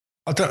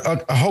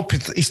I hope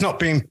he's not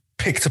being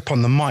picked up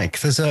on the mic.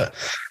 There's a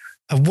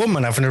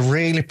woman having a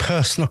really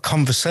personal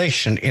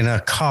conversation in her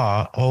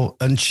car,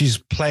 and she's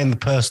playing the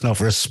person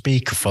over a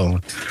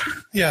speakerphone.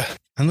 Yeah.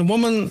 And the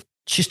woman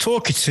she's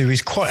talking to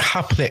is quite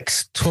happily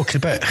talking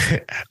about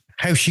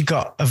how she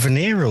got a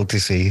venereal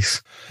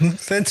disease.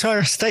 The entire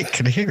estate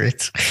can hear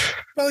it.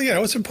 Well,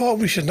 it's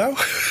important we should know.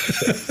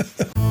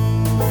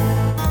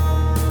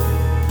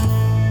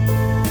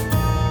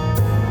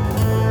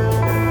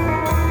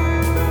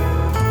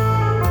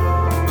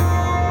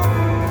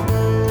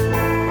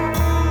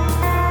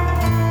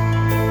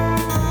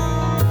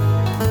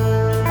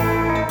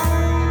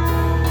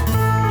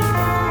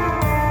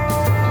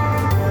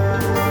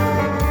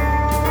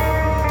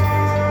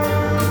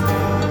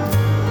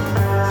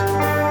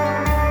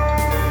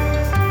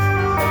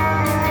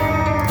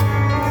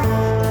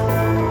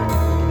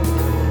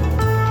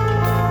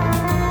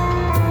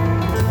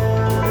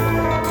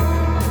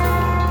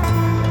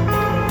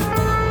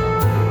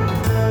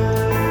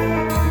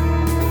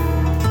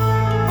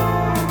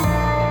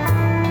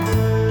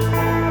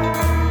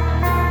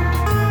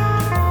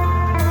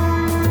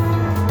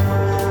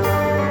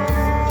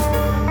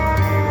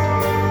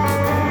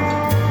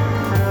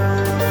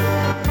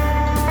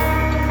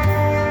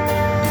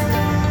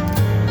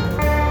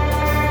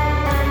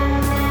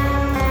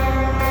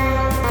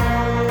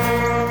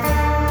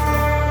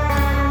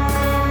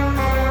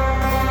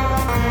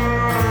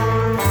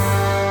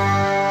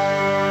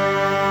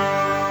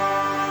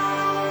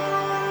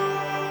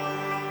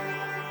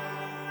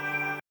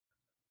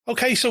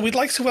 Okay, so we'd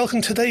like to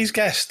welcome today's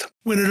guest,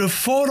 winner of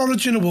 4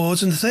 Origin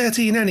Awards and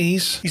 13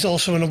 Ennies. He's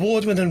also an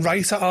award-winning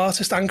writer,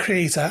 artist and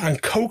creator,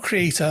 and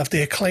co-creator of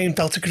the acclaimed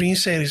Delta Green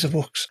series of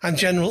books, and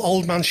general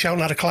old man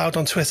shouting at a cloud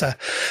on Twitter,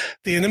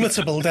 the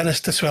inimitable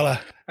Dennis Detwiller.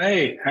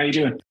 Hey, how you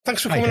doing?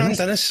 Thanks for coming on,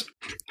 Dennis.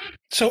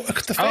 So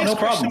the first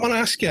question I want to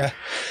ask you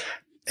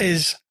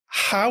is,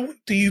 how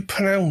do you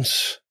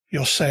pronounce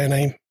your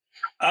surname?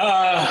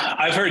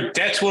 I've heard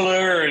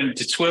Detwiller and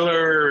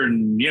Detwiller,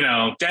 and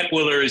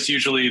Detwiller is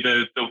usually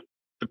the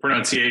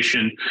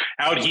pronunciation.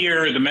 Out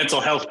here, the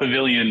mental health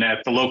pavilion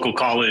at the local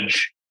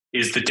college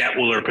is the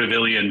Detwiller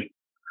Pavilion,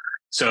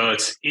 so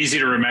it's easy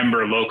to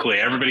remember locally.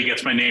 Everybody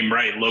gets my name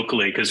right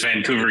locally because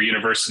Vancouver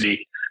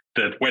University,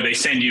 where they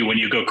send you when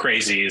you go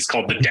crazy, is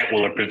called the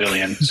Detwiller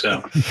Pavilion.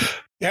 So.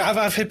 Yeah,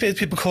 I've heard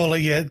people call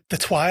it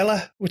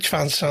Detwiller, which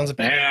sounds a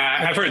bit.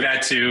 Yeah, I've heard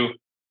that too.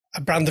 A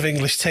brand of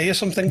English tea or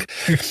something.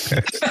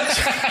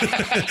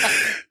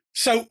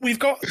 So we've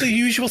got the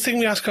usual thing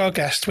we ask our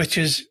guests, which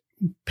is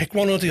pick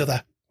one or the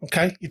other.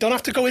 Okay, you don't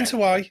have to go into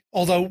why.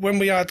 Although when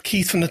we had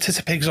Keith from the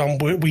Titter Pigs on,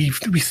 we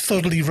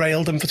thoroughly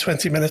railed him for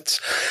 20 minutes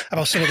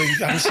about some of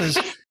the answers.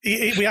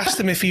 We asked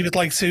him if he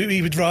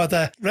would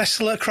rather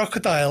wrestle a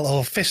crocodile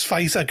or fist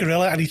fight a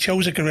gorilla, and he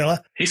chose a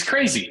gorilla. He's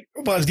crazy.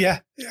 Well, yeah,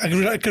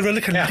 a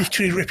gorilla can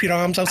literally rip your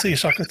arms out of your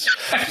sockets.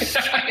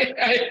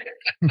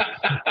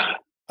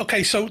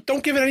 Okay, so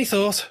don't give it any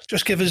thought.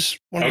 Just give us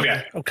one.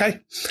 Okay. Okay.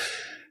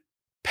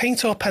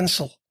 Paint or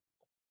pencil?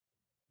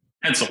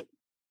 Pencil.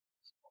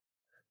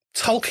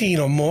 Tolkien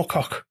or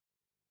Moorcock?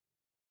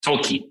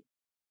 Tolkien.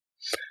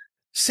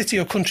 City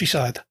or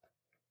countryside?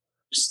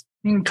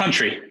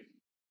 Country.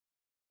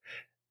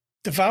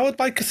 Devoured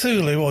by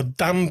Cthulhu or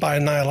damned by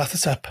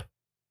Nyarlathotep?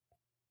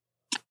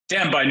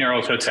 Damned by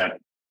Nyarlathotep.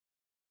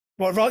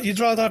 What, you'd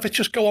rather have it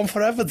just go on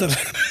forever than...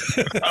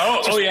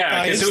 oh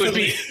yeah, because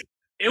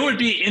it would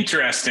be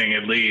interesting,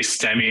 at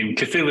least. I mean,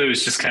 Cthulhu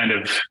is just kind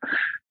of,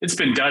 it's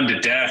been done to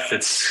death.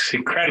 It's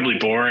incredibly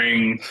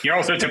boring.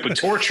 Nyarlathotep would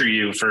torture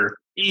you for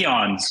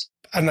eons.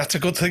 And that's a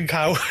good thing,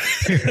 how?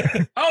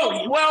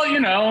 Oh, well,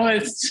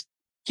 it's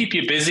keep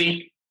you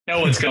busy, know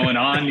what's going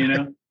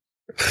on,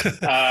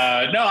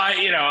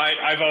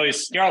 I've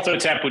always,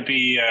 Nyarlathotep would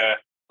be,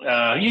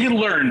 you can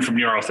learn from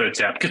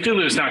Nyarlathotep.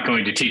 Cthulhu is not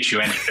going to teach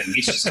you anything.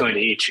 He's just going to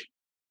eat you.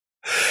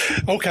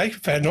 Okay,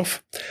 fair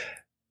enough.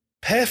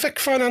 Perfect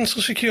financial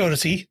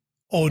security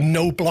or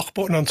no block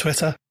button on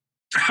Twitter?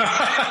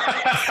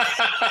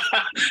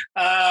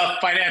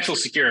 Financial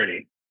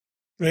security.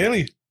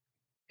 Really?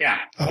 Yeah.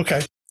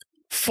 Okay.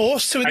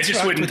 Forced to interact.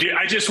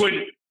 I just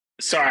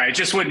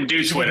wouldn't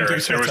do Twitter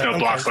if there was no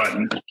block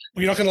button. Well,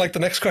 you're not going to like the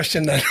next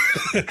question then.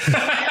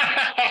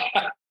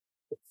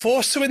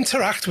 Forced to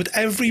interact with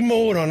every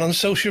moron on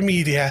social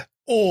media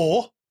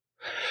or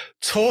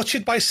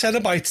tortured by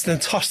Cenobites and then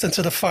tossed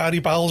into the fiery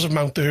bowels of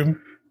Mount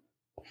Doom?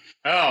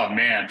 Oh,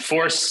 man.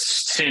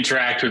 Forced to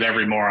interact with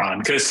every moron,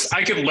 because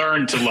I could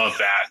learn to love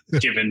that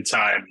given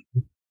time.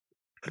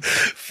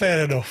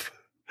 Fair enough.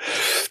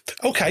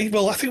 Okay,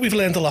 well, I think we've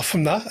learned a lot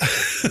from that.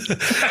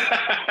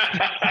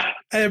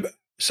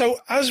 So,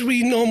 as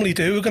we normally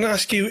do, we're going to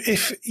ask you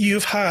if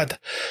you've had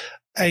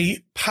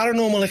a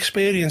paranormal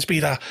experience,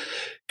 be that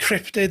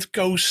cryptid,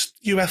 ghost,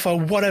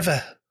 UFO,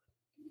 whatever.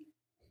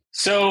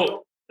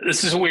 So,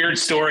 this is a weird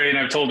story, and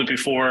I've told it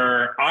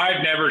before.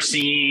 I've never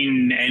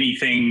seen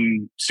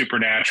anything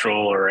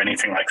supernatural or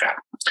anything like that.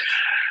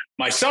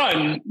 My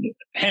son,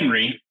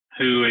 Henry,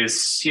 who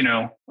is,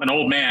 an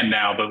old man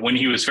now, but when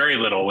he was very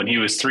little, when he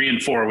was 3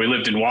 and 4, we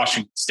lived in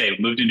Washington State.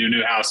 We moved into a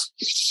new house.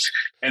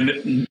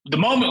 And the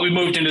moment we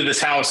moved into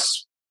this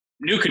house,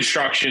 new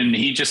construction,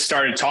 he just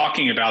started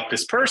talking about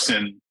this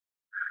person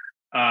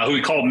who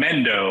he called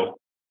Mendo,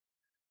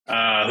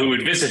 who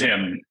would visit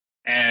him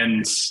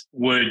and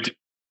would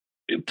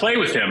play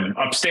with him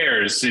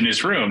upstairs in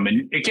his room.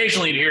 And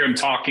occasionally you'd hear him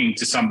talking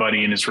to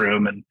somebody in his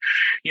room. And,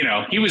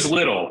 he was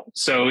little.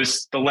 So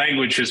the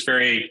language was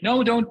very,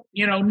 no, don't,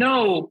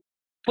 no,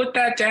 put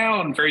that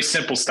down. Very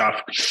simple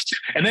stuff.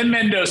 And then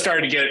Mendo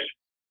started to get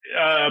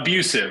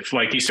abusive.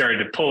 Like he started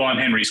to pull on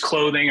Henry's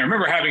clothing. I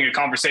remember having a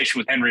conversation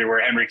with Henry where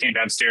Henry came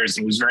downstairs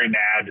and was very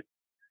mad.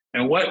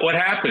 And what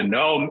happened?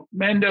 Oh,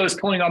 Mendo's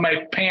pulling on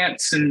my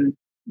pants and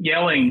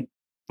yelling.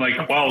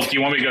 Like, well, do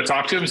you want me to go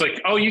talk to him? He's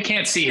like, oh, you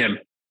can't see him.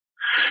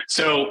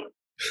 So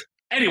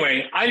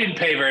anyway, I didn't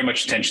pay very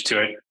much attention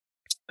to it.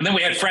 And then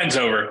we had friends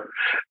over,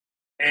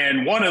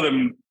 and one of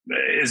them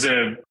is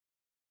a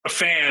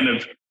fan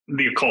of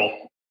the occult.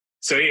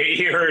 So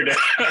he heard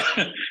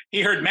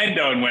he heard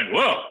Mendo and went,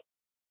 whoa,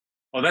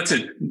 well, that's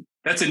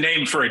a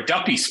name for a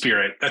duppy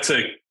spirit. That's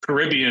a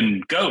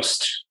Caribbean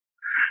ghost.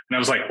 And I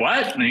was like,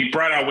 what? And he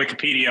brought out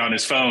Wikipedia on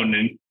his phone,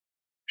 and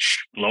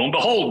lo and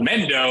behold,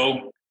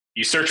 Mendo.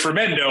 You search for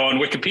Mendo on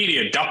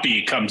Wikipedia,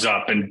 duppy comes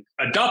up, and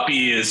a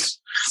duppy is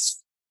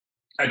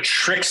a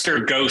trickster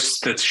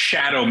ghost that's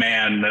shadow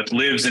man that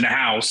lives in a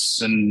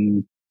house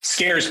and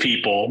scares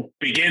people,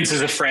 begins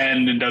as a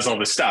friend and does all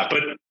this stuff.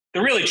 But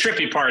the really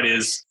trippy part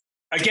is,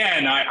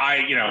 again,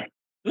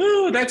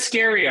 ooh, that's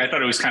scary. I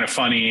thought it was kind of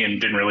funny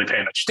and didn't really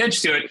pay much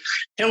attention to it.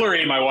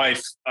 Hillary, my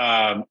wife,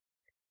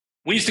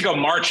 we used to go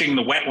marching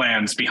the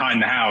wetlands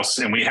behind the house,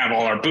 and we have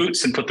all our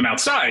boots and put them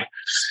outside.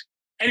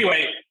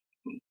 Anyway,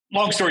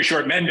 long story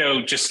short,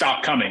 Mendo just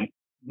stopped coming.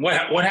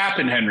 What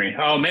happened, Henry?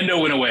 Oh,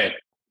 Mendo went away.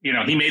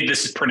 He made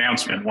this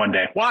pronouncement one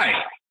day.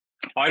 Why?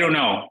 I don't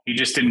know. He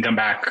just didn't come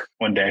back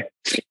one day.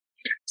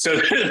 So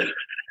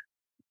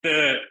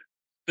the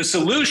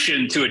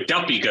solution to a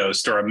duppy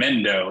ghost or a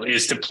Mendo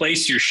is to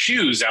place your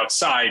shoes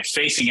outside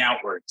facing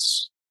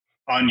outwards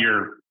on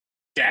your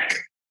deck,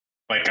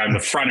 like on the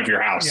front of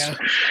your house.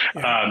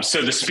 Yeah.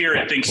 So the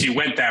spirit thinks you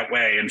went that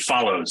way and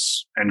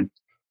follows and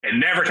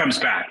never comes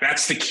back.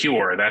 That's the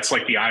cure. That's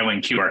like the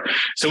island cure.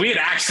 So we had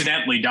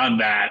accidentally done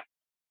that.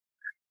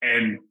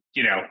 And,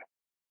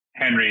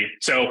 Henry.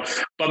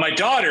 But my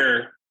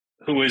daughter,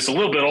 who is a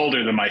little bit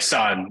older than my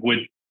son,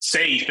 would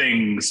say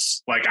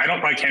things like, I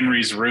don't like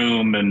Henry's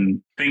room,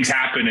 and things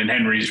happen in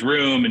Henry's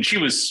room. And she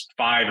was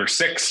 5 or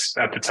 6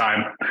 at the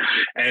time.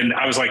 And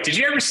I was like, did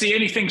you ever see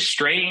anything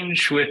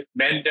strange with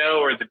Mendo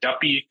or the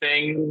duppy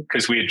thing?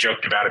 Because we had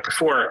joked about it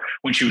before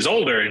when she was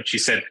older. And she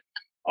said,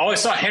 oh, I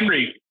saw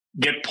Henry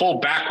get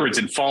pulled backwards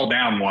and fall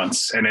down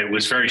once. And it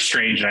was very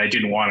strange. And I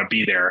didn't want to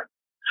be there.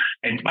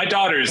 And my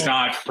daughter is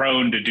not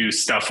prone to do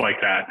stuff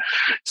like that.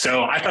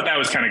 So I thought that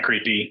was kind of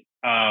creepy.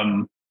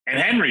 And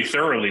Henry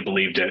thoroughly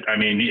believed it. I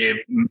mean,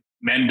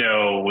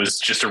 Mendo was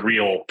just a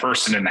real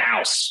person in the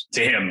house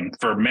to him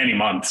for many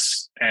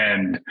months.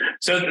 And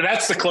so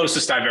that's the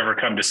closest I've ever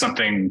come to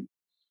something,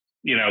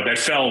 that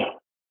felt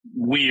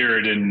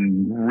weird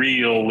and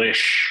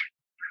real-ish.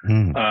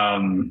 But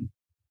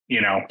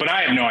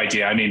I have no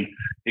idea. I mean,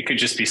 it could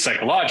just be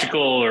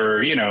psychological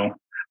or,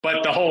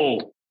 but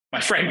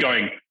my friend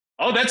going,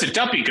 oh, that's a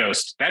duppy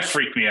ghost. That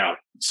freaked me out.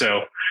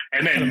 So,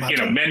 and then,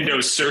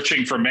 Mendo's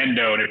searching for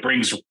Mendo, and it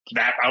brings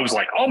that. I was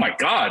like, oh my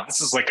God,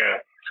 this is like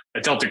a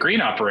Delta Green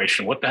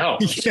operation. What the hell?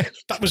 Yeah,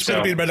 that was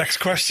going to be my next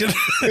question.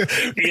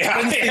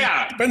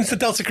 When's the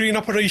Delta Green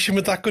operation?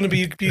 With that going to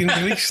be being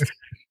released?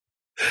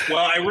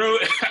 Well,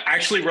 I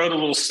actually wrote a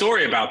little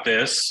story about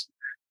this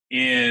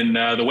in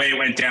The Way It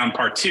Went Down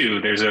Part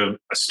 2. There's a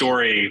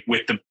story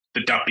with the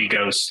duppy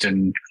ghost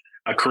and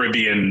a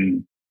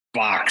Caribbean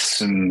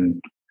box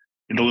and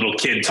the little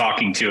kid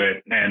talking to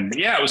it. And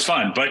yeah, it was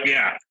fun, but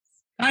yeah,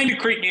 kind of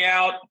creeped me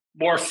out,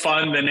 more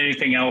fun than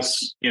anything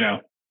else,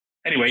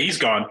 Anyway, he's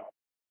gone.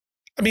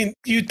 I mean,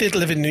 you did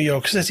live in New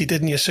York City,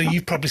 didn't you? So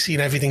you've probably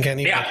seen everything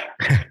anyway.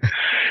 Yeah.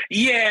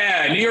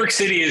 Yeah. New York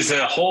City is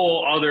a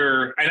whole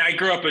other, and I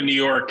grew up in New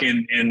York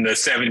in the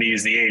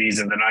 70s, the 80s,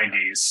 and the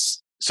 90s.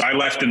 So I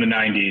left in the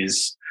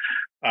 90s.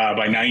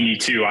 By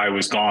 92, I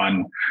was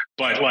gone.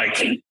 But like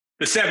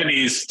the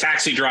 70s,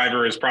 Taxi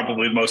Driver is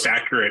probably the most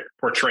accurate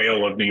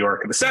portrayal of New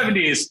York. In the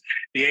 70s,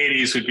 the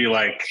 80s would be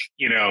like,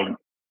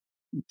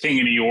 King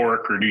of New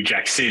York or New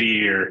Jack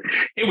City, or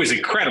it was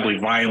incredibly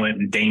violent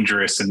and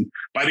dangerous. And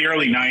by the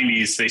early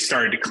 90s, they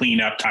started to clean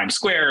up Times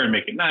Square and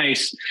make it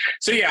nice.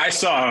 So yeah, I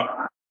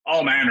saw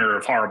all manner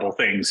of horrible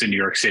things in New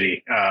York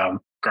City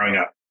growing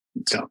up.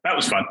 So that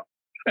was fun.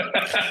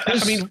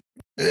 I mean,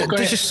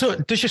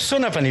 does your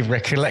son have any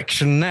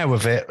recollection now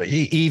of it,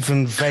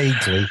 even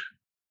vaguely?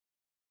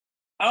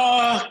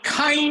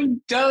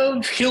 Kind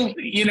of. He'll,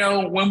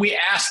 when we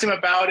asked him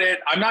about it,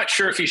 I'm not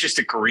sure if he's just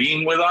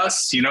agreeing with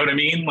us. You know what I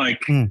mean?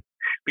 Like,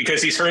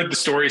 because he's heard the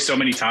story so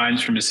many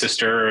times from his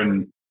sister,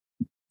 and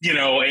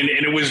and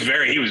he was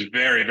very,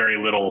 very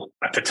little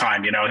at the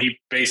time. He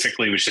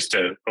basically was just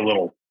a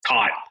little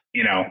taught,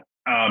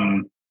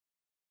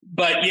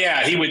 but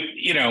yeah, he would,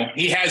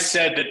 he has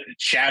said that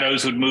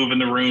shadows would move in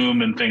the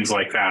room and things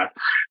like that,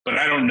 but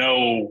I don't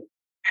know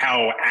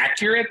how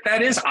accurate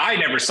that is. I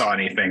never saw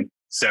anything.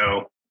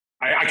 So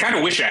I kind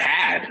of wish I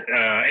had.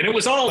 And it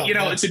was all,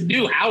 it's a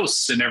new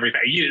house and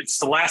everything. It's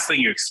the last thing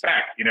you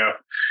expect,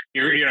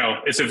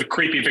 it's a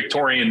creepy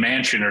Victorian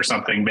mansion or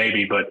something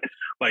maybe, but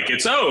like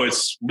it's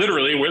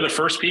literally, we're the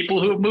first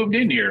people who have moved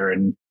in here,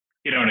 and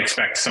you don't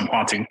expect some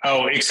haunting.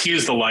 Oh,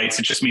 excuse the lights.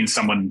 It just means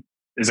someone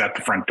is at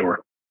the front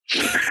door.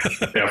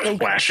 They're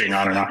flashing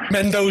on and off.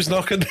 Mendo's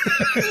knocking.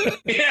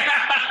 Yeah.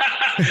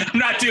 I'm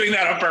not doing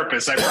that on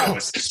purpose, I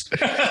promise.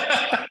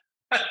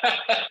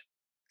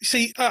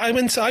 See, I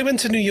went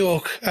to New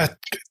York at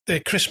the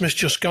Christmas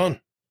just gone,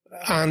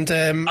 and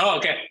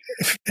okay,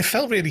 it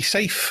felt really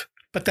safe.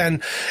 But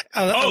then,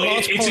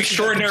 it's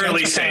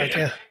extraordinarily safe.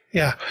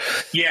 Yeah.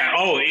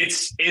 Oh,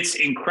 it's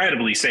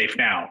incredibly safe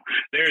now.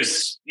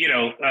 There's,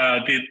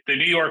 the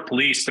New York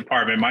Police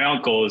Department. My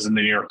uncle is in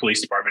the New York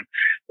Police Department.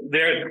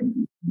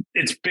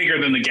 It's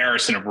bigger than the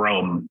garrison of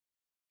Rome.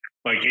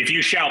 Like if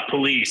you shout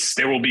police,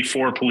 there will be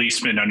 4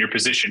 policemen on your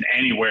position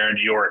anywhere in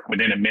New York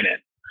within a minute.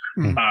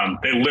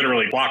 They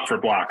literally block for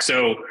block.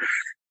 So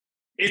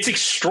it's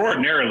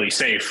extraordinarily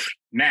safe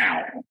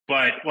now.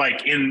 But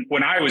like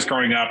when I was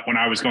growing up, when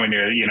I was going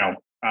to,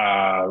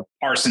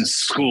 Parsons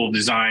School of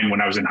Design,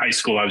 when I was in high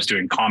school, I was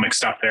doing comic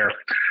stuff there.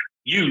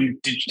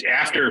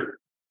 After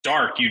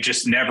dark, you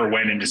just never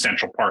went into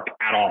Central Park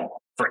at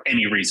all for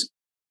any reason.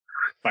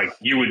 Like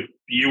you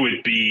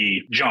would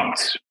be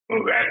jumped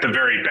at the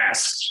very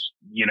best,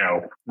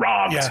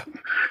 robbed,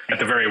 at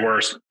the very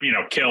worst,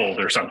 killed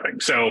or something.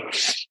 So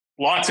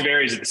lots of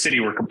areas of the city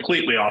were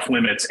completely off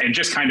limits and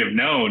just kind of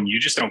known. You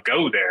just don't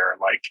go there,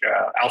 like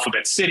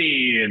Alphabet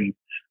City and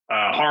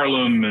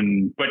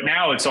Harlem. But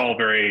now it's all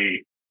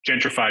very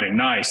gentrified and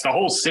nice. The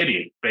whole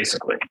city,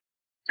 basically.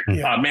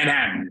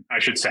 Manhattan, I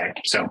should say.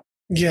 So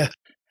yeah.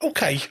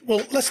 Okay.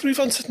 Well, let's move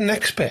on to the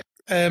next bit.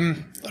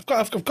 I've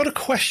got a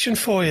question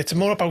for you. It's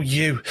more about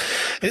you.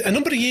 A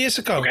number of years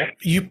ago,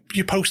 you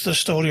posted a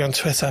story on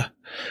Twitter,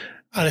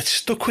 and it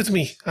stuck with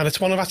me. And it's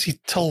one I've actually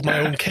told my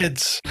own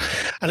kids.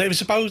 And it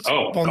was about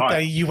one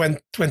day you went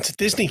to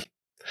Disney,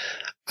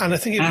 and I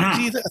think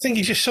I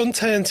think your son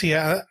turned to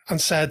you and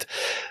said,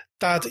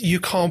 "Dad, you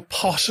can't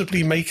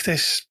possibly make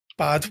this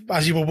bad,"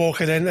 as you were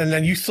walking in, and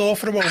then you thought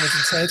for a moment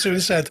and turned to him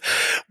and said,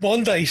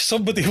 "One day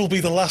somebody will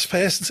be the last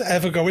person to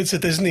ever go into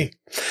Disney."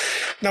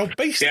 Now,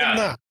 based on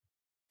that,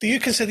 do you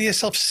consider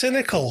yourself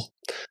cynical,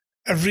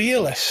 a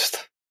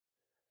realist,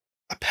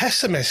 a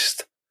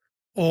pessimist,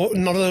 or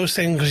none of those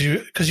things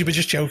because you were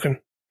just joking?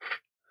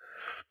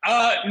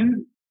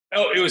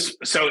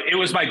 It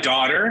was my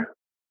daughter.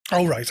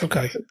 Oh, right.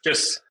 Okay.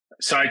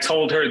 So I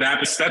told her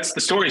that's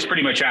the story is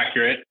pretty much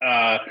accurate.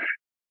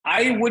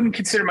 I wouldn't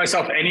consider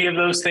myself any of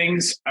those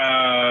things.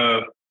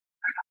 I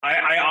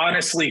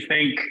honestly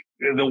think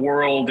the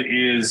world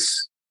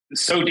is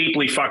so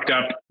deeply fucked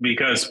up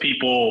because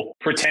people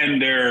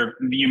pretend their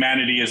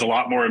humanity is a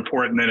lot more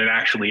important than it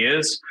actually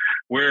is.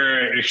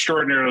 We're an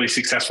extraordinarily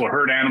successful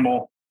herd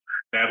animal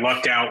that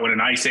lucked out when an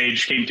ice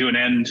age came to an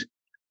end.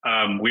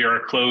 We are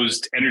a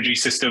closed energy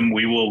system.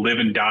 We will live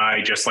and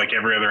die just like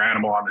every other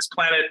animal on this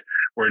planet.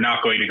 We're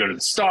not going to go to the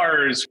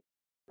stars.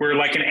 We're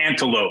like an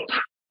antelope.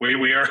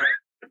 We are.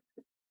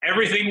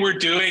 Everything we're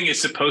doing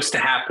is supposed to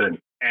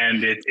happen,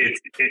 and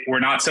we're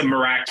not some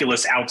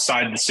miraculous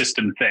outside the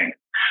system thing.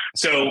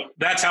 So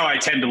that's how I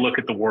tend to look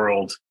at the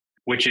world,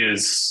 which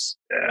is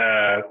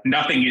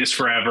nothing is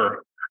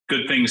forever.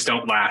 Good things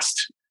don't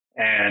last.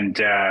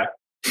 And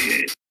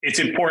it's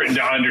important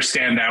to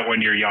understand that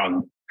when you're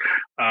young.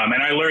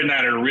 And I learned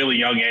that at a really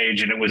young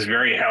age, and it was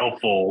very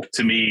helpful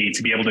to me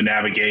to be able to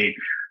navigate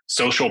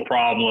social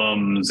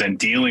problems and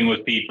dealing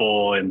with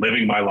people and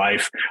living my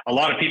life. A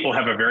lot of people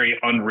have a very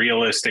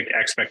unrealistic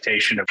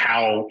expectation of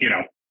how,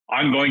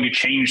 I'm going to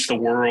change the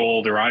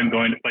world, or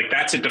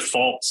that's a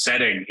default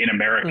setting in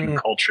American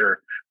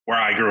culture where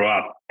I grew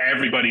up.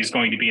 Everybody's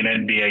going to be an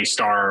NBA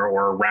star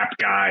or a rap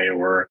guy,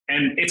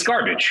 and it's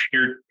garbage.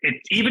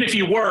 Even if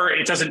you were,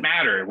 it doesn't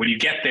matter. When you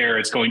get there,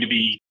 it's going to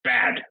be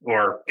bad,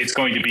 or it's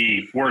going to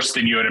be worse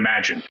than you had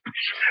imagined.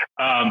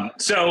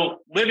 So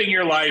living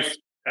your life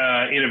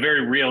in a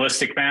very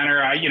realistic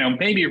manner,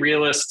 maybe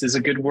realist is a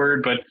good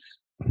word, but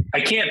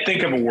I can't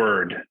think of a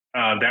word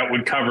that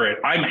would cover it.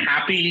 I'm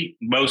happy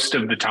most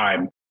of the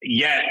time,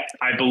 yet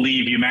I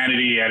believe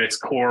humanity at its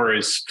core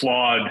is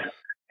flawed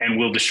and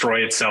will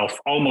destroy itself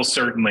almost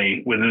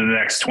certainly within the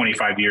next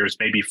 25 years,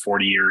 maybe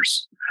 40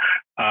 years.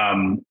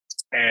 And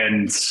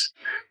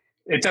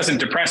it doesn't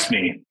depress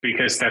me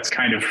because that's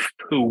kind of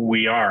who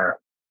we are.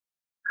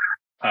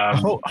 I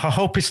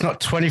hope it's not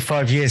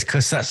 25 years,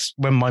 because that's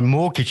when my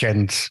mortgage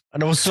ends.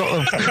 And I was sort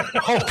of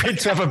hoping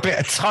to have a bit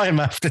of time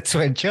after to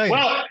enjoy it.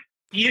 Well,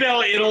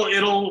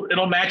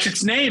 it'll match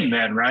its name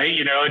then, right?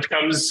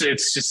 it's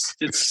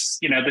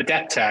the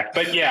death tax.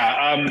 But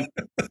yeah,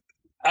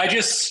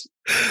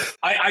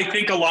 I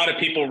think a lot of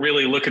people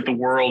really look at the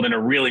world in a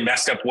really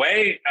messed up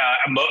way.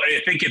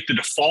 I think if the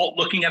default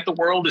looking at the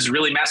world is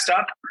really messed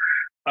up,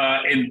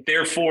 and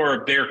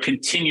therefore they're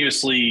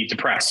continuously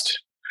depressed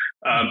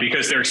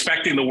because they're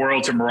expecting the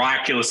world to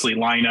miraculously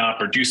line up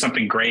or do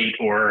something great,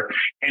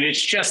 and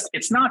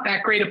it's not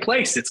that great a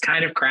place. It's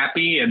kind of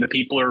crappy, and the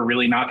people are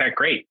really not that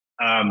great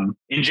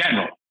in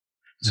general.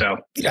 So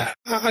yeah,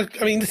 I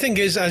mean, the thing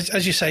is,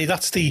 as you say,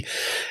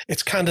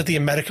 it's kind of the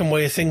American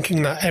way of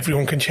thinking that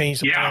everyone can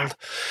change the world.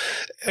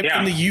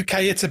 In the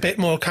UK, it's a bit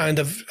more kind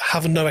of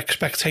have no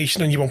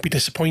expectation and you won't be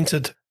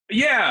disappointed.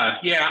 Yeah.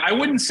 I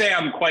wouldn't say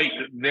I'm quite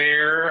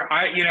there.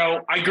 I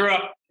grew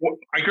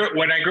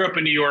up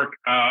in New York.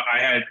 I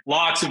had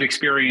lots of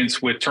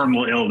experience with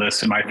terminal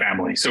illness in my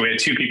family. So we had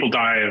 2 people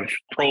die of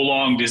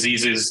prolonged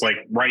diseases, like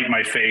right in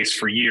my face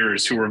for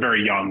years, who were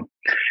very young.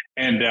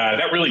 And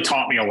that really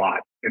taught me a lot.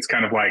 It's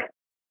kind of like,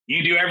 you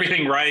can do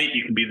everything right.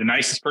 You can be the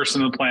nicest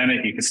person on the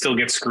planet. You can still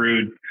get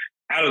screwed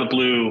out of the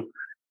blue.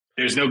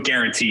 There's no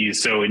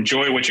guarantees. So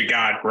enjoy what you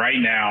got right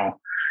now.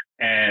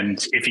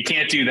 And if you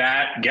can't do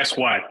that, guess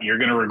what? You're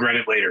going to regret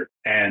it later.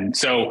 And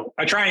so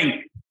I try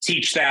and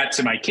teach that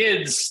to my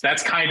kids.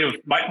 That's kind of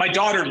my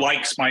daughter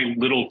likes my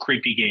little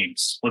creepy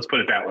games. Let's put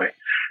it that way.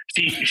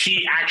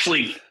 She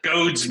actually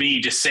goads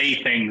me to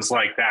say things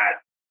like that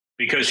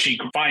because she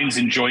finds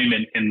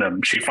enjoyment in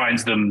them. She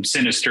finds them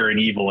sinister and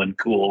evil and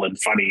cool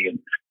and funny. And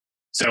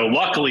so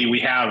luckily we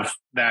have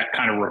that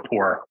kind of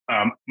rapport.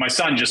 My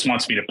son just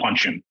wants me to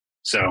punch him.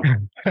 So,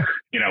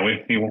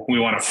 we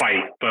want to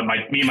fight, but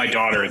me and my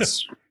daughter,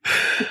 it's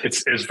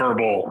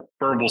verbal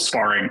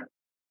sparring.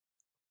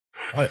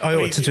 I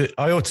ought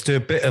to do a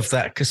bit of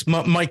that because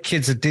my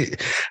kids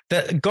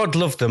are God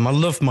love them. I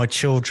love my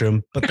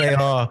children, but they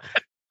are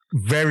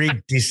very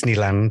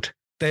Disneyland.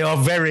 They are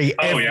very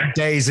every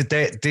day is a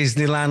day at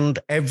Disneyland,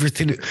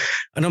 everything.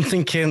 And I'm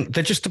thinking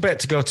they're just about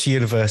to go to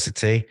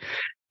university.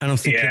 And I'm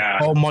thinking,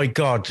 oh my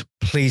God,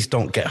 please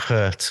don't get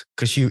hurt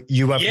because you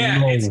have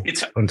no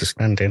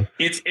understanding.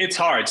 It's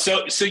hard.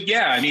 So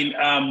yeah, I mean,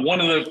 one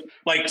of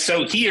the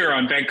so here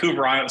on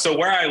Vancouver Island, so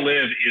where I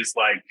live is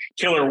like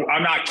killer.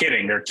 I'm not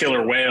kidding. There are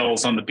killer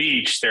whales on the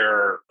beach. There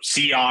are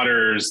sea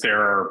otters.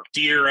 There are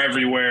deer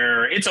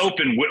everywhere. It's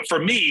open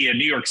for me, a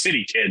New York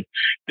City kid.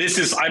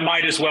 I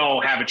might as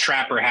well have a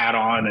trapper hat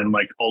on and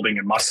like holding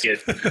a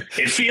musket.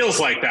 It feels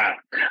like that.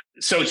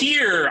 So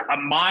here,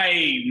 my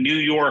New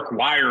York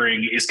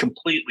wiring is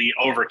completely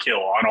overkill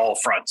on all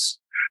fronts.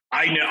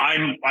 I know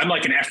I'm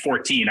like an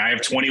F-14. I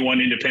have 21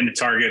 independent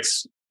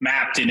targets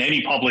mapped in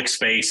any public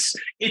space.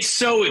 It's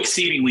so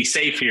exceedingly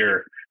safe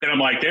here that I'm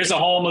like, there's a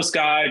homeless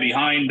guy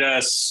behind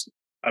us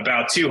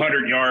about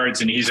 200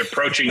 yards and he's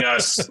approaching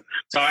us.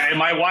 And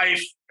my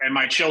wife and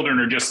my children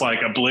are just like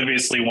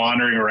obliviously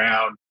wandering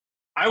around.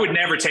 I would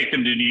never take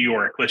them to New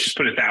York. Let's just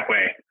put it that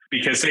way.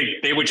 Because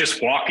they would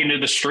just walk into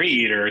the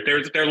street, or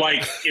they're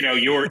like,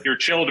 your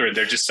children.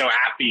 They're just so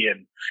happy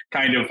and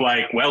kind of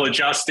like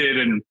well-adjusted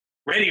and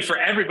ready for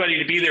everybody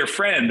to be their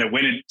friend. That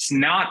when it's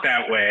not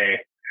that way,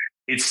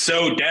 it's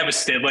so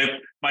devastating. Like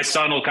my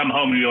son will come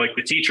home and be like,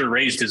 the teacher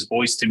raised his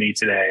voice to me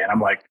today. And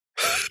I'm like,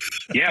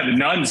 yeah, the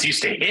nuns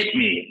used to hit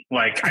me.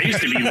 Like I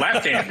used to be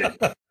left-handed.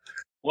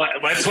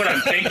 That's what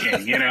I'm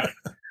thinking,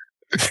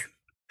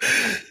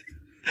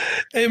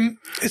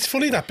 It's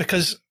funny that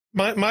because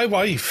my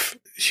wife,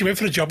 she went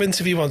for a job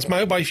interview once.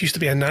 My wife used to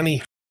be a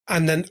nanny.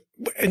 And then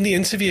in the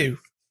interview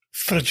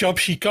for a job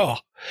she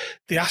got,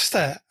 they asked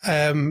her,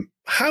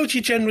 how do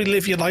you generally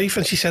live your life?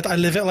 And she said, I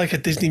live it like a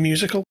Disney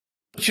musical.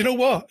 But you know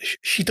what?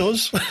 She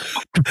does.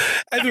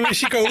 Everywhere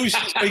she goes,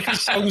 she's making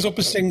songs up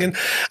and singing.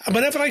 And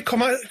whenever I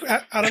come out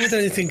with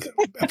anything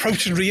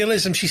approaching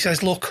realism, she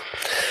says, look,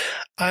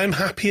 I'm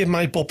happy in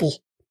my bubble.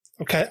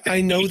 Okay, I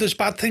know there's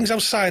bad things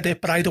outside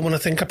it, but I don't want to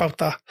think about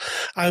that.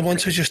 I want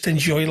to just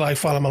enjoy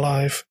life while I'm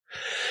alive.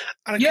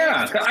 I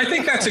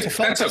think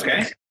that's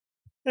okay.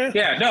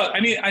 Yeah, no, I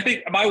mean, I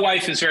think my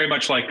wife is very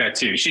much like that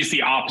too. She's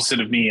the opposite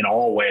of me in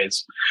all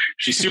ways.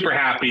 She's super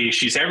happy.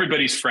 She's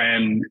everybody's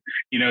friend.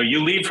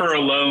 You leave her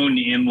alone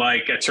in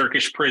like a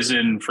Turkish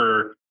prison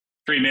for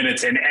 3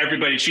 minutes and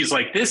she's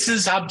like, this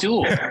is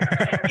Abdul,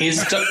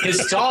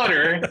 his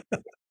daughter.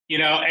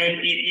 And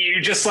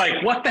you're just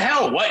like, what the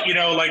hell? What,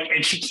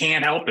 and she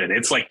can't help it.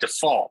 It's like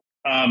default.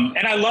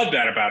 And I love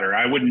that about her.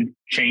 I wouldn't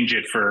change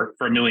it for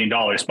 $1 million.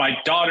 My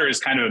daughter is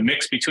kind of a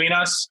mix between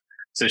us.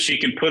 So she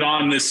can put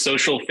on this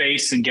social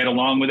face and get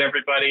along with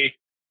everybody,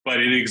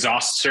 but it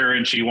exhausts her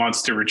and she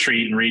wants to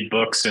retreat and read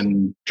books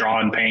and draw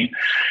and paint.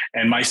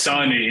 And my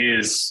son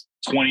is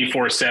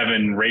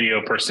 24/7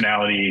 radio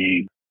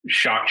personality,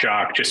 shock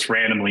jock, just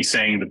randomly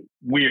saying the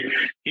weird.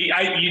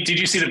 Did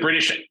you see the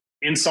British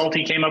insult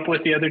he came up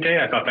with the other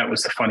day? I thought that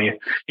was the funniest.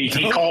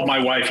 He called my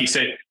wife. He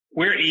said,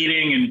 we're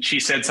eating. And she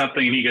said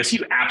something and he goes,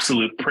 you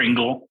absolute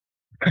Pringle.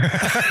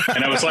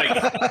 And I was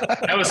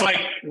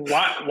like,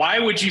 why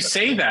would you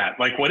say that?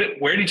 Like,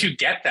 where did you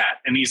get that?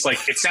 And he's like,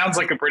 it sounds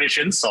like a British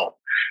insult.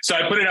 So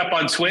I put it up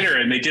on Twitter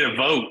and they did a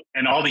vote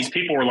and all these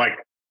people were like,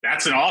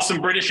 that's an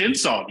awesome British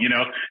insult.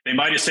 They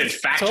might have said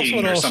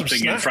fucking or awesome something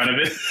snack. in front of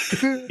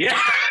it. Yeah.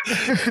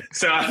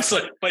 So I was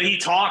like, but he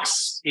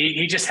talks,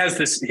 he just has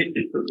this,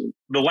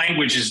 the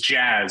language is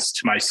jazz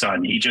to my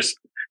son. He just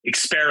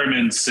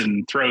experiments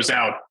and throws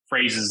out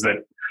phrases that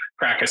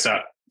crack us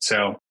up.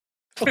 So.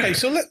 Okay.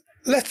 So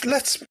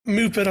let's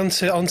move it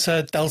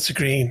onto Delta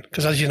Green.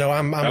 Cause as you know,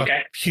 I'm a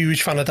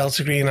huge fan of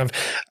Delta Green. I've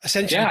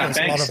essentially built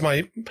a lot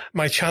of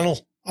my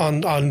channel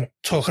on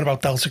talking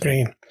about Delta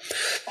Green.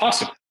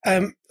 Awesome.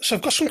 So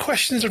I've got some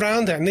questions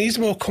around it, and these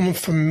are more coming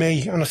from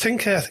me. And I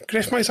think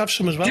Griff might have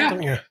some as well,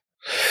 don't you?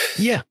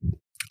 Yeah.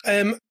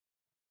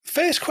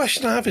 First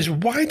question I have is,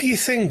 why do you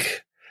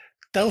think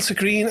Delta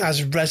Green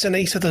has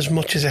resonated as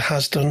much as it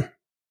has done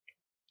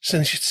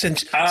since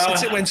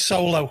it went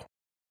solo?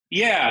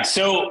 Yeah.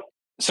 So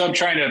I'm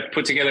trying to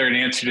put together an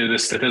answer to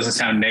this that doesn't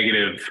sound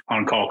negative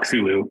on Call of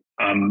Cthulhu,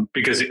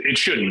 because it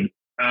shouldn't.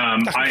 I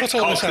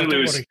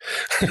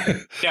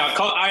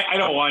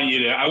don't want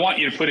you to. I want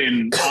you to put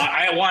in.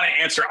 I want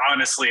to answer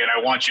honestly, and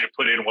I want you to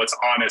put in what's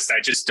honest.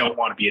 I just don't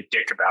want to be a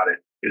dick about it.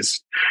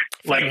 Is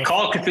like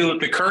Call of Cthulhu.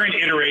 The current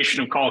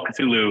iteration of Call of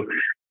Cthulhu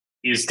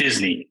is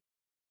Disney.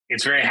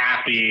 It's very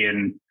happy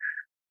and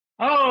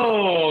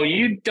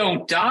you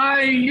don't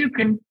die. You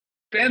can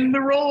bend the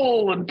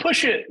roll and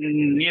push it,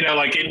 and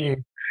like it.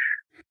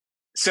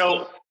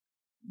 So.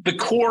 The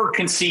core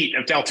conceit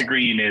of Delta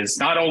Green is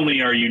not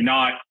only are you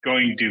not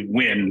going to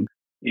win,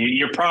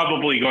 you're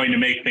probably going to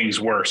make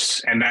things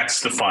worse. And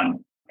that's the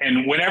fun.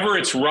 And whenever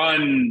it's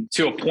run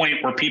to a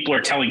point where people are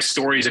telling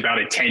stories about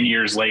it 10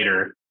 years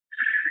later,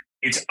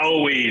 it's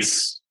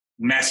always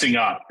messing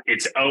up.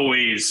 It's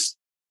always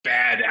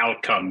bad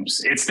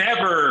outcomes. It's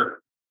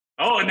never,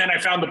 and then I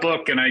found the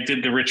book and I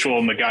did the ritual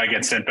and the guy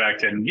gets sent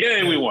back and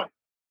yay, we won.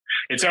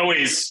 It's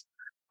always,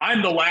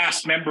 I'm the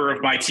last member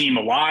of my team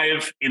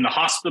alive in the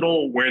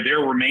hospital where their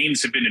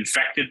remains have been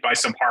infected by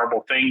some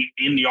horrible thing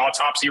in the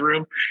autopsy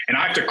room. And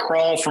I have to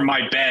crawl from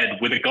my bed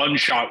with a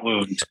gunshot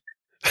wound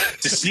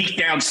to sneak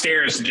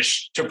downstairs and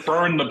just to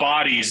burn the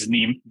bodies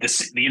in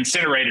the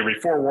incinerator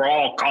before we're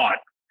all caught.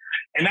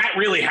 And that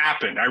really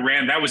happened.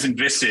 That was in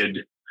Viscid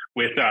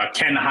with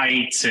Ken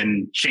Heights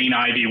and Shane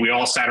Ivey. We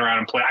all sat around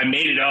and played. I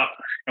made it up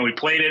and we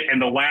played it.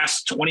 And the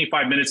last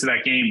 25 minutes of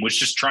that game was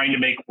just trying to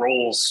make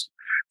rolls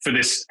for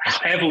this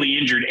heavily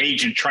injured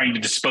agent trying to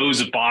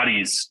dispose of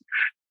bodies.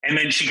 And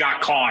then she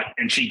got caught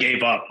and she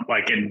gave up,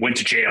 and went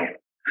to jail.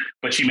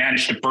 But she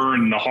managed to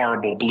burn the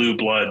horrible blue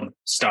blood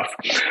stuff.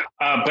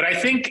 But I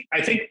think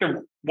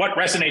what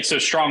resonates so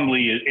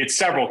strongly, it's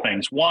several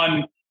things.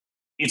 One,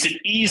 it's an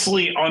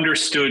easily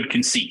understood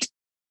conceit.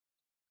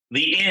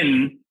 The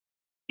inn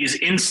is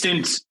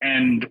instant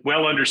and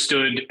well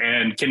understood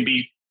and can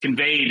be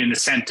conveyed in a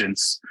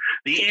sentence.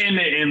 The inn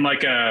in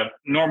like a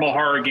normal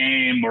horror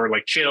game or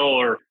like chill,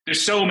 or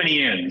there's so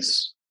many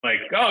inns. Like,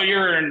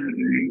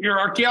 you're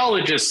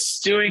archaeologists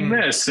doing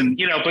this, and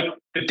but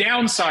the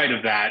downside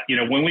of that,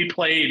 when we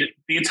played,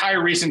 the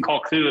entire reason Call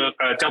of Cthulhu,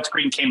 Delta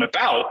Green came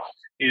about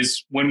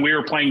is when we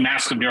were playing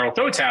Mask of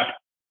Nyarlathotep,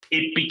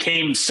 it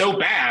became so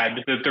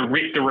bad that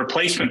the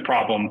replacement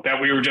problem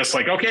that we were just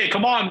like, okay,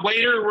 come on,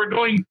 waiter, we're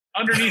going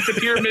underneath the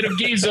Pyramid of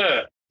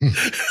Giza, and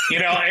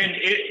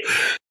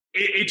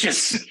it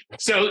just,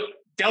 so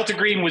Delta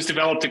Green was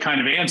developed to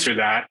kind of answer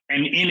that.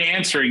 And in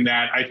answering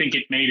that, I think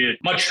it made it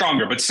much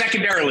stronger. But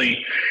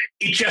secondarily,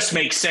 it just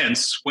makes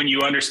sense when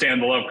you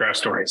understand the Lovecraft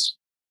stories.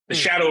 The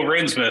Shadow over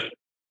Innsmouth,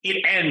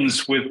 it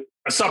ends with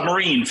a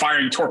submarine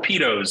firing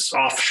torpedoes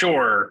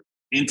offshore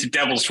into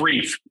Devil's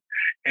Reef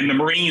and the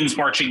Marines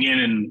marching in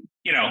and,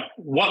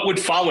 what would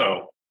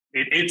follow?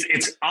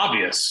 It's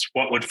obvious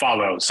what would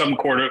follow, some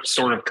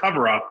sort of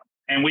cover up.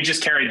 And we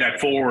just carried that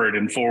forward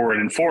and forward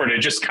and forward. It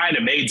just kind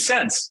of made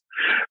sense.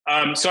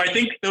 So I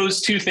think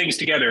those two things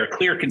together, a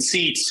clear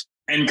conceit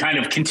and kind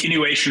of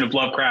continuation of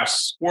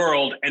Lovecraft's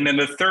world. And then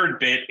the third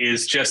bit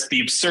is just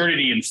the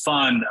absurdity and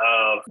fun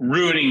of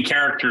ruining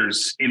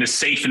characters in a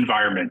safe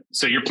environment.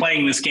 So you're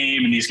playing this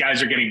game and these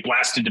guys are getting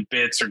blasted to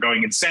bits or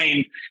going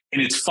insane.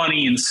 And it's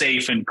funny and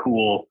safe and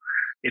cool.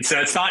 It's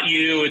not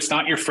you, it's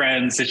not your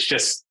friends. It's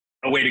just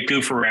a way to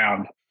goof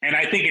around. And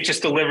I think it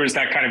just delivers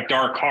that kind of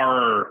dark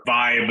horror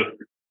vibe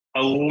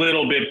a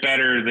little bit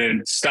better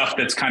than stuff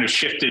that's kind of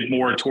shifted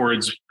more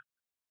towards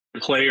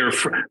player.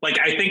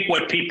 I think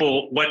what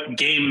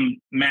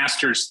game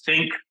masters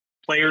think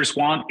players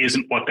want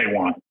isn't what they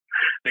want.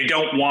 They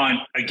don't want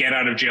a get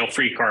out of jail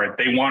free card.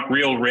 They want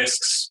real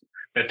risks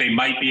that they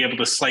might be able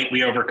to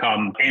slightly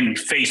overcome and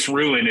face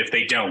ruin if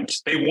they don't.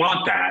 They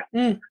want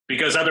that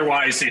because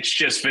otherwise it's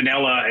just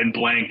vanilla and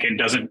blank and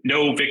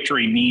no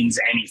victory means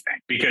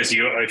anything, because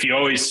if you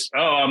always,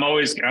 I'm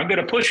going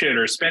to push it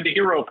or spend a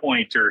hero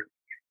point, or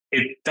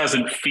it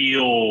doesn't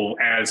feel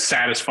as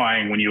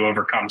satisfying when you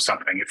overcome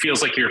something. It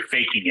feels like you're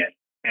faking it.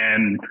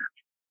 And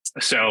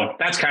so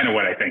that's kind of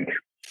what I think,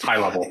 high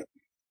level.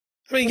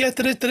 I mean, yeah,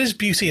 there is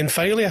beauty in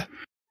failure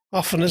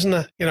often, isn't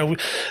there?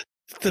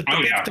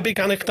 The big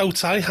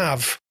anecdotes I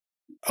have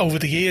over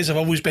the years have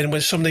always been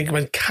when something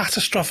went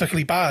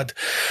catastrophically bad,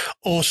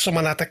 or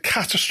someone had a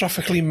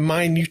catastrophically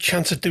minute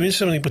chance of doing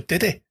something but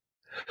did it.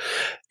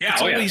 Yeah,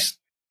 It's always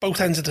both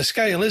ends of the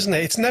scale, isn't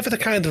it? It's never the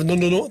kind of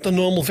the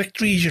normal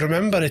victories you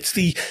remember. It's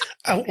the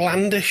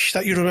outlandish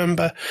that you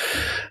remember.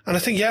 And I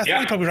think, I think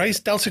you're probably right.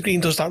 Delta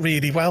Green does that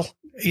really well.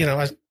 You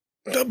know,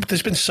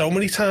 there's been so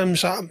many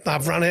times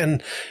I've run it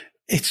and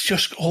it's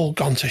just all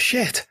gone to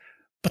shit.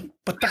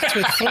 But that's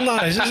where the fun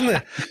lies, isn't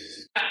it?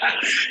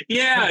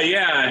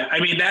 Yeah. I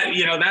mean,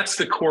 that's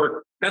the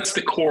core. That's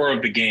the core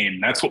of the game.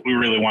 That's what we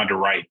really wanted to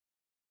write.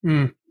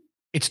 Mm.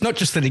 It's not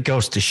just that it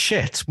goes to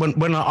shit.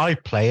 When I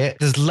play it,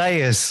 there's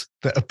layers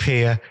that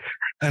appear,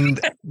 and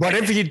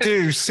whatever you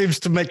do seems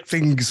to make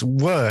things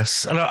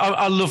worse. And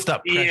I love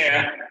that pressure.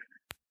 Yeah.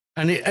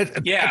 And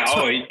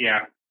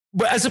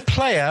But as a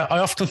player, I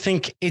often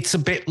think it's a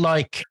bit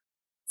like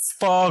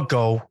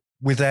Fargo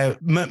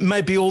without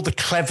maybe all the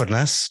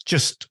cleverness,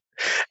 just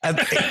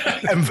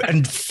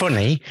and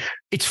funny.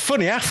 It's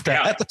funny after.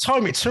 Yeah. At the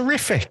time, it's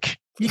horrific.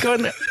 You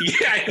going?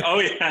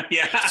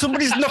 Yeah.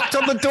 Somebody's knocked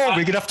on the door.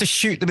 We're gonna have to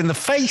shoot them in the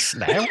face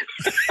now.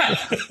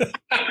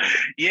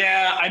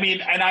 Yeah, I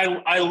mean, and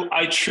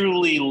I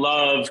truly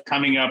love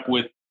coming up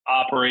with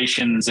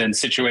operations and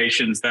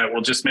situations that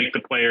will just make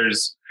the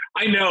players.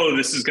 I know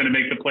this is going to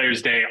make the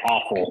player's day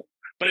awful,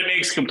 but it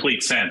makes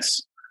complete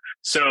sense.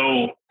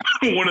 So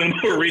one of the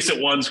more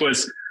recent ones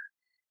was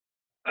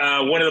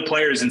one of the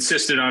players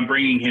insisted on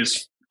bringing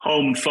his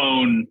home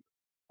phone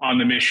on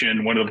the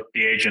mission. One of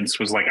the agents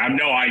was like,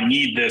 I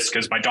need this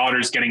because my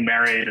daughter's getting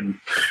married. And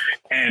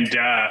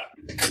I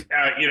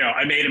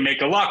made him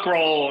make a luck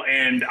roll.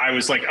 And I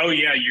was like, oh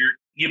yeah,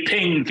 you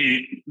pinged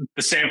the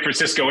San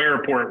Francisco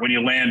airport when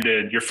you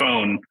landed your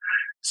phone.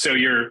 So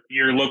your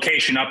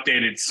location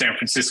updated San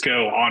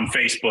Francisco on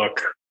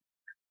Facebook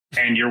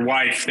and your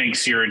wife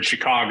thinks you're in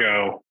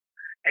Chicago.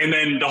 And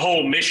then the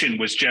whole mission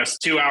was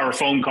just 2-hour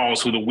phone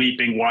calls with a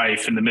weeping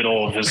wife in the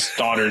middle of his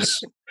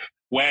daughter's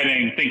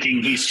wedding,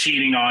 thinking he's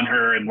cheating on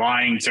her and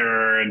lying to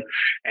her. And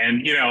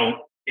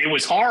it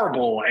was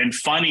horrible and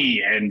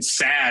funny and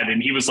sad.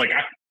 And he was like,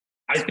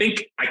 I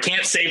think I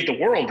can't save the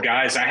world,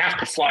 guys. I have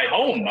to fly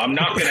home. I'm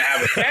not going to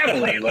have a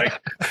family. Like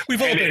we've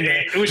all been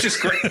there. It was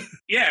just great.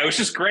 Yeah, it was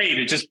just great.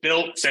 It just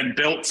built and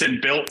built and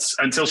built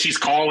until she's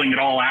calling at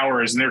all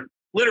hours. And they're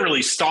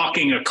literally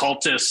stalking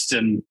occultists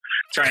and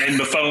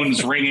the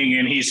phone's ringing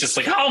and he's just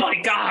like, oh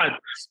my God.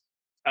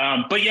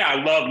 But yeah,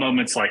 I love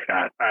moments like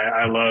that.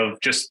 I love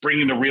just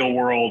bringing the real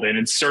world and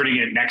inserting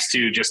it next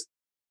to just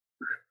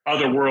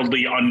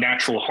otherworldly,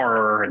 unnatural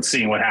horror and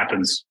seeing what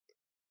happens.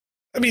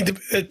 I mean,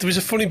 there was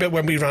a funny bit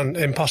when we ran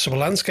Impossible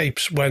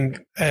Landscapes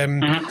when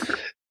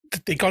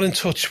they got in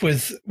touch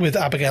with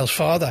Abigail's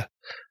father,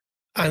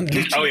 and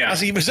as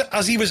he was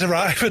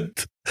arriving,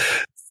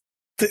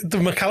 the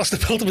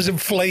McAllister building was in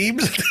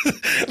flames.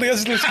 He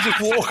was literally just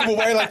walking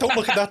away like, don't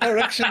look in that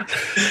direction.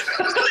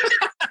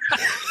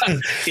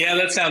 Yeah,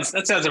 that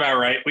sounds about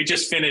right. We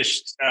just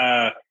finished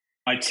my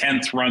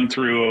 10th run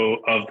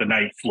through of the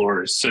Night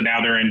Floors, so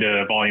now they're into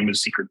a volume of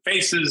Secret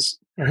Faces.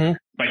 Mm-hmm.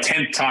 My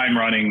 10th time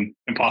running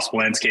Impossible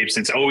Landscapes.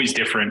 It's always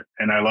different,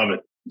 and I love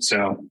it.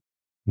 So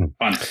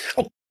fun.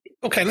 Oh,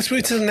 okay, let's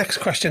move to the next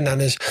question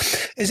then. Is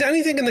there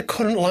anything in the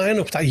current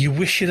lineup that you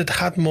wish you'd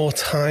had more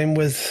time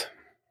with?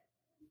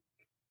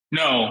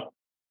 No.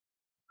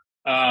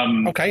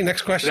 Okay,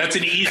 next question. That's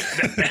an easy.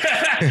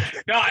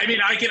 No, I mean,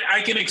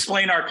 I can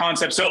explain our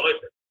concept. So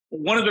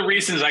one of the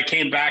reasons I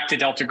came back to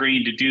Delta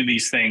Green to do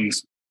these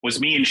things was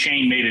me and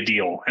Shane made a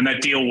deal, and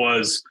that deal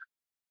was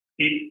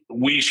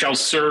we shall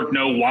serve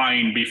no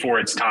wine before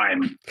it's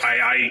time.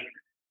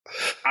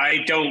 I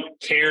don't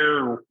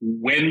care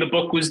when the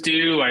book was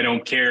due. I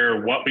don't care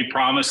what we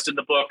promised in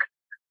the book.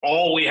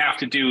 All we have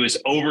to do is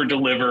over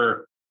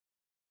deliver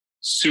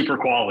super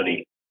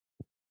quality.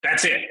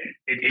 That's it.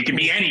 It can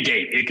be any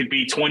date. It could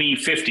be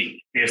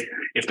 2050.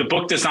 If the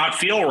book does not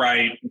feel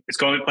right, it's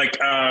going like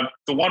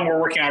the one we're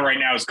working on right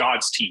now is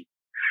God's Teeth,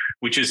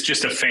 which is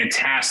just a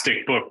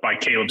fantastic book by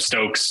Caleb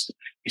Stokes.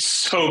 He's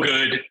so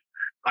good.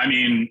 I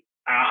mean,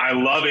 I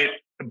love it.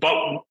 But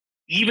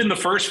even the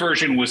first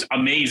version was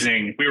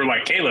amazing. We were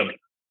like, Caleb,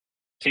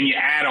 can you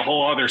add a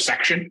whole other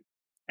section?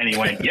 And he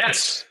went,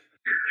 yes.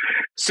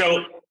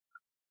 So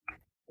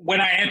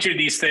when I enter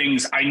these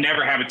things, I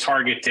never have a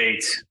target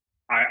date.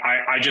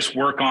 I just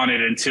work on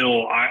it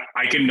until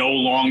I can no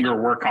longer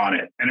work on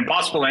it. And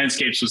Impossible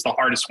Landscapes was the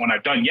hardest one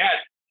I've done yet.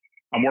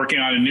 I'm working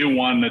on a new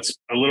one that's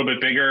a little bit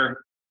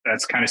bigger.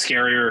 That's kind of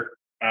scarier.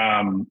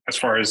 As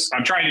far as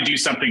I'm trying to do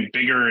something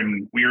bigger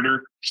and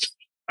weirder.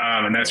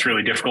 And that's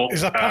really difficult.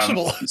 Is that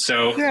possible?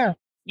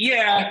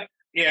 Yeah,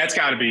 it's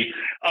gotta be.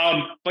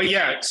 But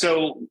yeah,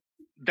 so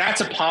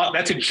that's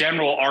a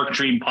general Arc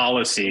Dream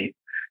policy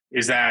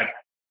is that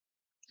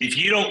if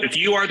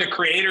you are the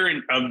creator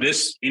of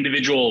this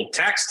individual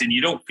text and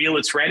you don't feel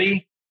it's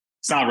ready,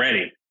 it's not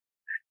ready.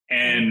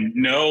 And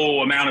no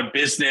amount of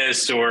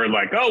business or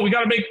like, oh, we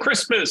got to make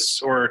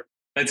Christmas or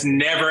that's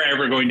never,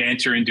 ever going to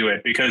enter into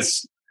it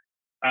because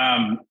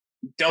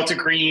Delta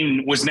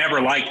Green was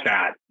never like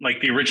that. Like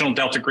the original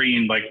Delta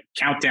Green, like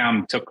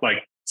Countdown took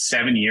like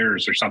 7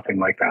 years or something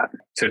like that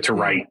to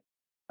write.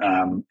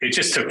 It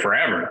just took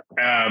forever.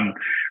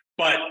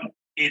 But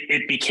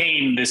it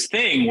became this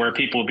thing where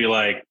people would be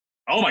like,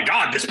 oh my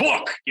God, this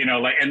book,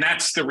 and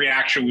that's the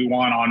reaction we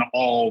want on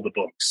all the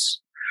books.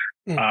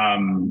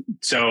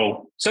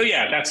 So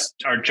yeah, that's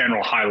our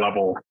general high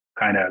level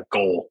kind of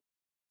goal.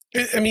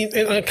 I mean,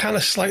 in a kind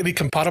of slightly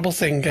compatible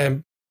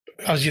thing,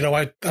 as you know,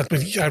 I wrote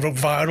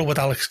Viral with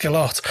Alex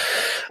Gillott,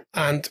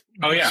 and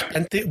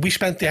we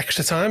spent the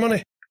extra time on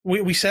it.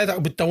 We said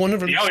that we don't want to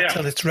release it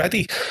until it's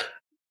ready,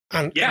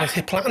 and it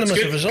hit platinum as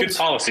a result. Good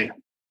policy.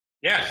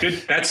 Yeah,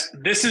 good.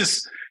 This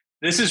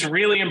is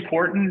really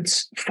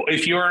important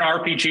if you're an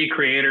RPG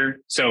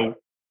creator. So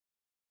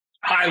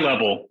high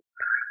level,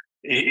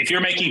 if you're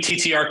making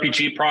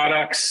TTRPG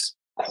products,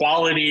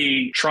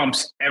 quality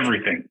trumps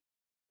everything.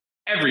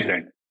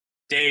 Everything.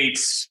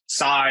 Dates,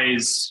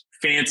 size,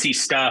 fancy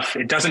stuff.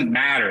 It doesn't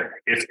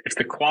matter. If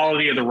the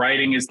quality of the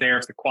writing is there,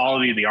 if the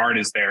quality of the art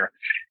is there,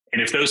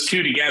 and if those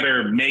two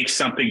together make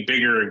something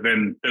bigger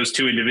than those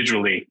two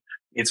individually,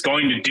 it's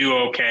going to do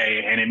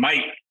okay. And it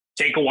might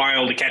take a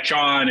while to catch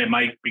on. It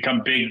might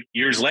become big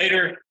years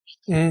later.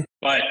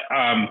 But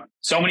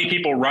so many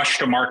people rush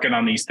to market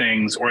on these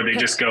things, or they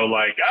just go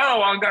like,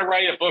 oh, I'm going to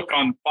write a book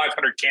on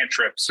 500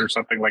 cantrips or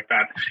something like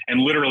that, and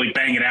literally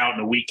bang it out in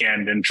a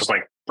weekend and just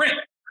like print.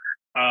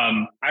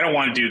 I don't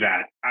want to do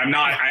that. I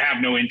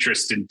have no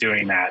interest in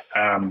doing that.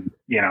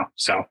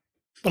 So.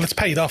 Well, it's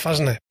paid off,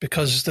 hasn't it?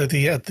 Because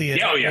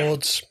the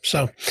awards.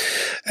 So,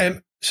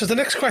 so the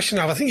next question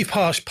I think you've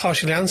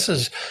partially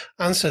answered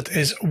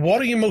is,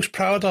 what are you most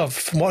proud of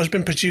from what has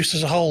been produced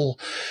as a whole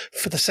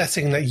for the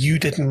setting that you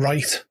didn't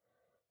write?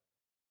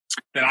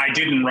 That I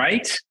didn't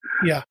write?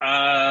 Yeah.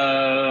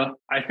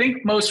 I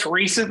think most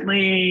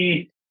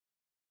recently,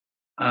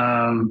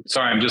 sorry,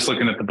 I'm just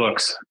looking at the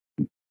books.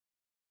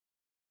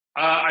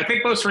 I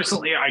think most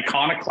recently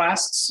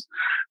Iconoclasts,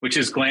 which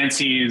is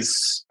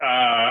Glancy's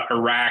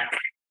Iraq,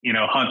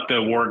 hunt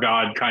the war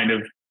god kind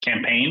of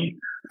campaign.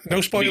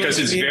 No spoilers. Because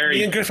it's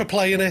me and Griff are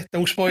playing it.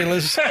 No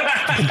spoilers. So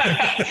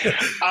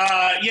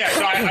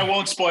I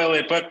won't spoil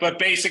it, but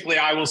basically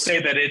I will say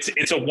that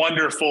it's a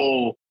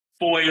wonderful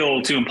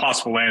foil to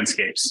Impossible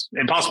Landscapes.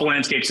 Impossible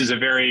Landscapes is a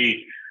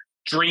very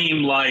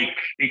dream-like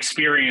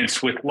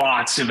experience with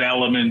lots of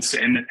elements,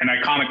 and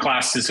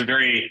Iconoclast is a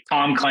very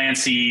Tom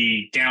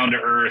Clancy,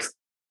 down-to-earth,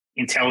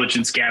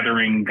 intelligence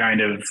gathering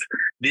kind of,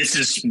 this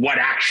is what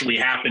actually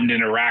happened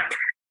in Iraq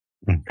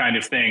kind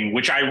of thing,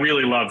 which I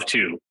really love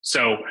too.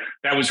 So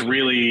that was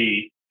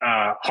really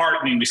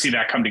heartening to see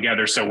that come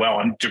together so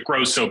well and to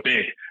grow so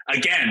big.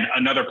 Again,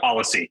 another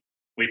policy.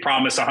 We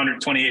promise a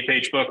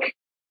 128-page book.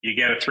 You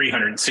get a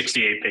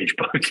 368-page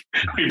book.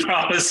 We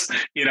promise,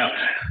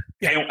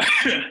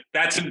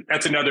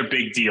 that's another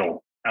big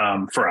deal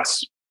for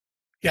us.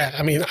 Yeah,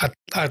 I mean,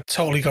 I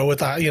totally go with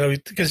that,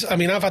 because, I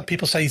mean, I've had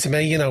people say to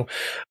me,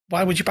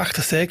 why would you back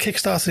the third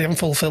Kickstarter? You haven't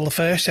fulfilled the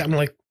first yet. I'm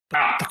like,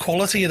 the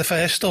quality of the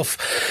first stuff.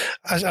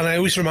 And I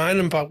always remind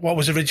them about what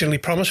was originally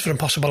promised for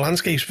Impossible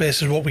Landscapes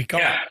versus what we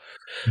got.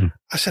 Yeah.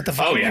 I said the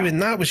value in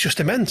that was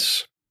just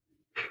immense.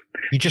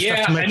 You just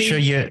have to make sure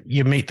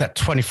you meet that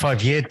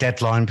 25-year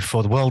deadline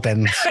before the world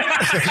ends.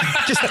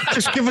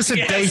 just give us a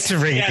day to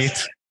read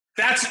it.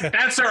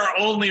 That's our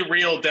only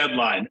real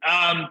deadline.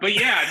 But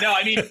yeah, no,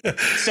 I mean,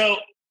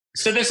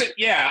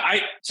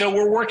 so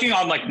we're working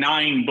on like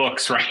 9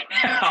 books right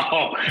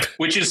now,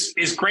 which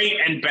is great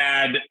and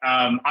bad.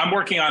 I'm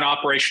working on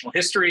Operational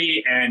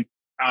History and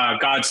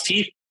God's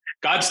Teeth.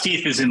 God's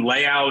Teeth is in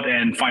layout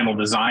and final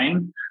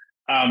design.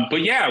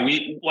 But yeah,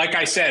 like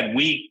I said,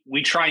 we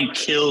try and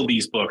kill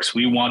these books.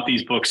 We want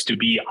these books to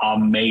be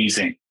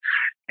amazing.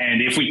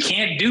 And if we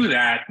can't do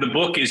that, the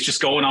book is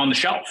just going on the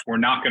shelf. We're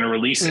not going to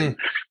release it.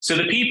 So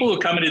the people who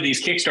come into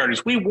these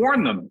Kickstarters, we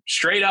warn them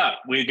straight up.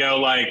 We go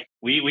like,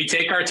 we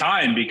take our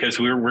time because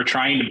we're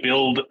trying to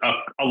build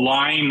a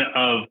line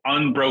of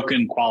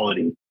unbroken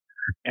quality.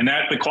 And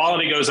that the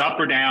quality goes up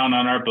or down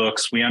on our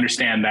books. We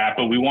understand that,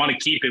 but we want to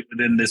keep it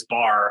within this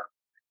bar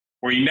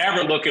where you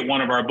never look at one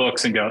of our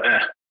books and go,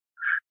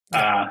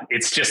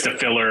 it's just a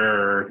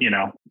filler,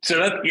 so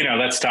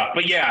that's tough.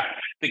 But yeah,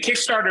 the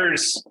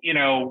Kickstarters,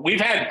 we've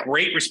had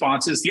great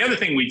responses. The other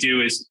thing we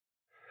do is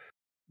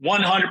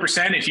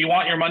 100%, if you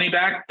want your money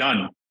back,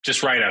 done,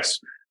 just write us.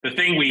 The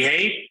thing we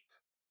hate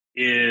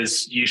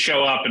is you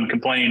show up and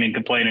complain and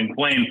complain and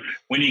complain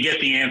when you get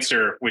the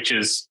answer, which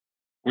is,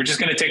 we're just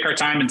going to take our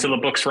time until the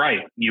book's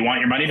right. You want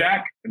your money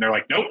back? And they're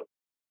like, nope,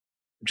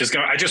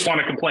 I just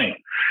want to complain.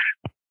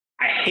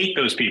 I hate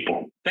those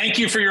people. Thank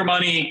you for your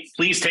money.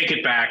 Please take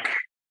it back.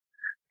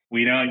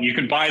 You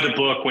can buy the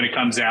book when it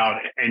comes out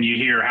and you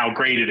hear how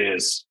great it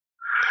is.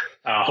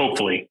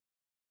 Hopefully.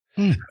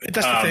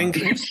 That's the thing.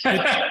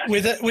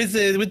 With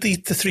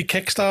the 3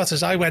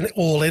 Kickstarters, I went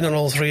all in on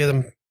all 3 of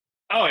them.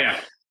 Oh yeah.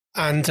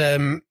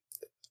 And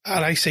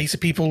I say to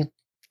people,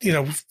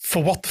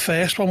 for what the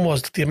first one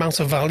was, the amount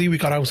of value we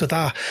got out of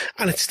that,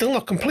 and it's still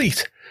not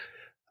complete.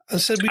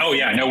 And so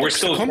we're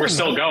still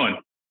going.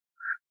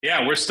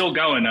 Yeah, we're still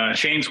going.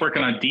 Shane's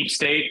working on Deep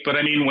State, but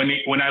I mean,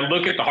 when I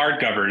look at the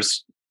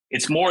hardcovers,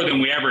 it's more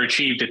than we ever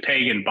achieved at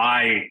Pagan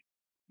by,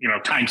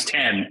 times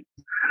 10.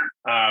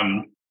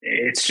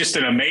 It's just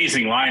an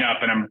amazing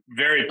lineup, and I'm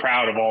very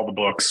proud of all the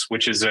books,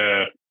 which is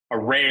a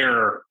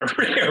rare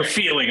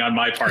feeling on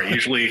my part.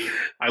 Usually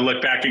I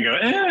look back and go,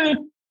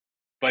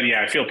 but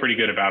yeah, I feel pretty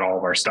good about all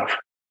of our stuff.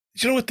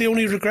 Do you know what the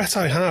only regret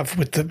I have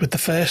with the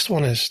first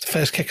one is, the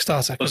first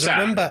Kickstarter? Because I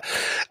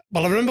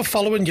remember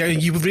following you,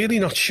 and you were really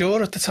not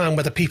sure at the time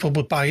whether people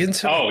would buy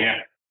into it. Oh, yeah.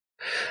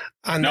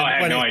 And I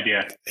had no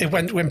idea. It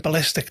went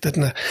ballistic,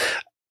 didn't it?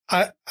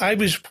 I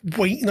was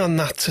waiting on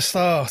that to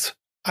start.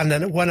 And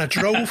then when I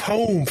drove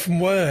home from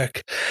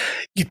work,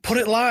 you'd put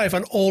it live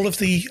and all of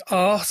the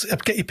art,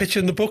 get your picture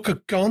in the book,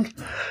 had gone.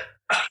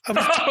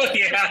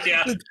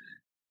 Yeah.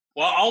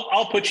 Well,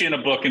 I'll put you in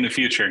a book in the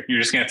future. You're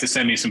just going to have to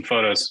send me some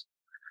photos.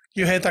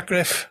 You heard that,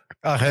 Griff?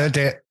 I heard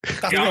it.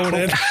 That's going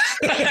in.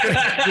 We're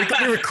going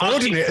to be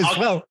recording it as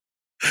well.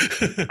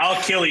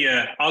 I'll kill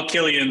you. I'll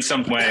kill you in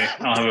some way.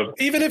 I'll have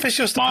even if it's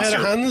just a pair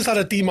of hands that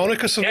are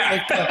demonic or something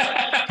like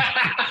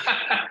that.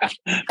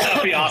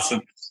 That'd be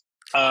awesome.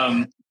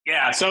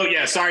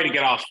 Sorry to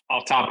get off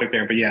topic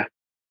there, but yeah.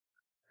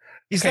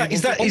 Is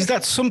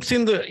that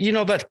something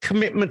that, that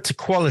commitment to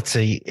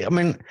quality? I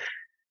mean,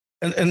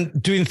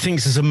 and doing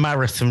things as a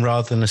marathon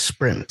rather than a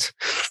sprint.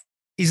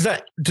 Does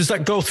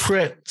that go through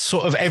it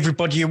sort of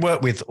everybody you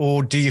work with,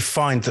 or do you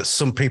find that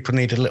some people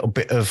need a little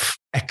bit of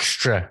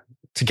extra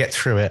to get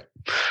through it?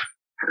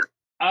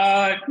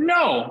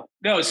 No.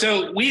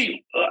 So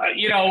we,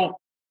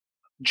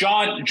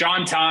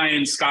 John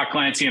Tyne, Scott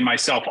Clancy, and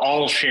myself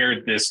all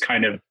shared this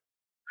kind of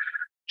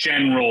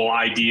general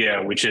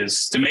idea, which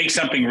is to make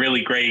something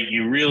really great,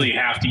 you really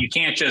have to, you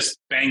can't just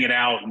bang it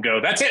out and go,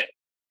 that's it.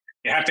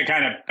 You have to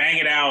kind of bang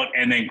it out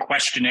and then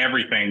question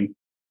everything,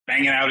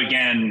 bang it out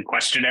again,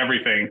 question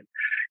everything,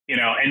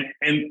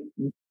 and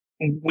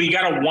we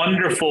got a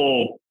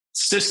wonderful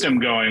system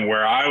going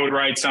where I would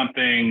write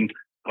something,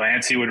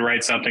 Clancy would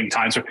write something,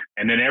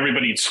 and then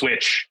everybody'd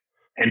switch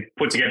and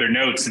put together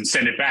notes and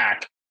send it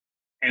back.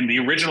 And the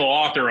original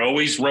author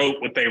always wrote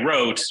what they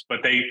wrote, but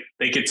they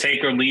could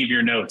take or leave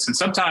your notes. And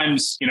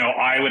sometimes,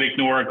 I would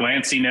ignore a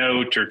Clancy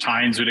note, or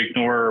Tynes would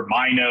ignore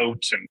my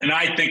note. And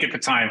I think at the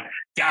time,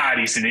 God,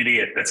 he's an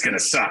idiot. That's going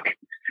to suck.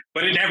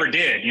 But it never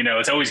did.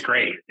 It's always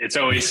great.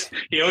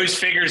 He always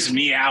figures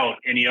me out,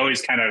 and he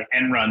always kind of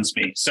end runs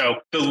me. So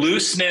the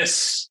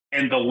looseness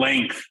and the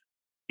length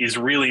is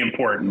really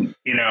important,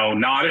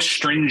 not a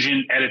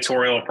stringent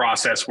editorial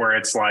process where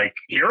it's like,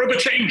 here are the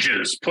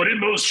changes, put in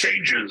those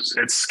changes.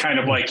 It's kind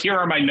of like, here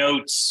are my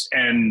notes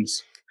and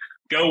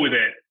go with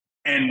it.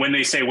 And when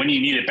they say, when you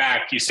need it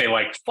back, you say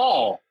like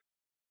fall,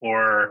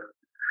 or,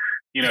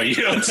 you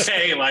don't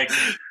say like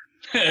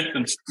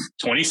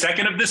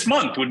 22nd of this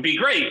month would be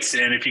great.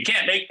 And if you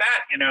can't make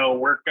that,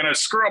 we're going to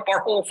screw up our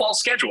whole fall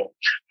schedule.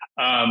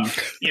 But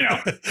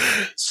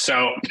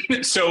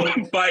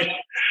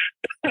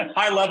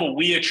high level,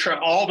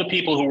 all the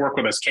people who work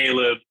with us,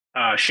 Caleb,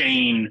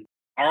 Shane,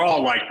 are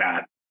all like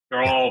that.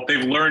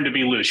 They've learned to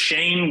be loose.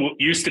 Shane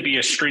used to be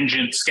a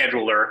stringent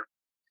scheduler.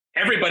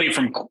 Everybody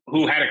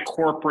who had a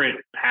corporate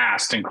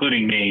past,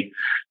 including me,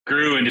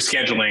 grew into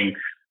scheduling.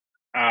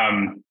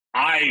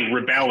 I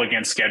rebel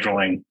against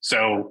scheduling.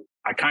 So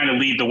I kind of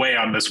lead the way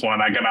on this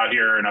one. I come out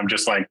here and I'm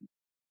just like,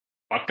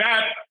 fuck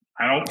that.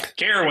 I don't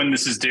care when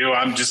this is due.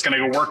 I'm just going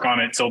to go work on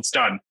it till it's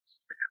done.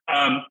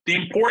 The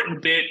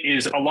important bit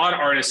is a lot of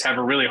artists have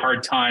a really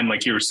hard time,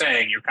 like you were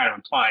saying, you're kind of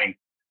implying,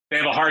 they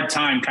have a hard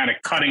time kind of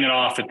cutting it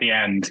off at the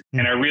end.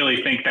 And I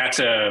really think that's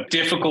a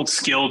difficult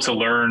skill to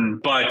learn,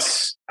 but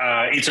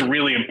it's a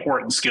really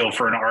important skill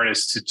for an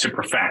artist to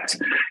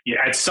perfect.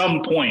 At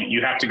some point,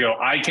 you have to go,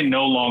 I can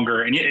no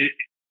longer, and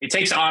it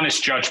takes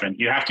honest judgment.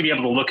 You have to be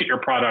able to look at your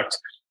product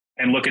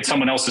and look at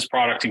someone else's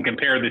product and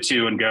compare the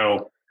two and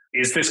go,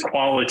 is this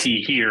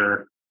quality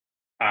here?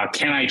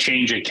 Can I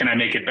change it? Can I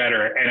make it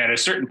better? And at a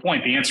certain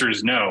point, the answer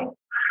is no.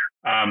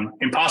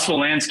 Impossible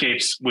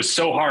Landscapes was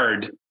so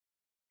hard,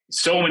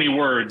 so many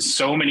words,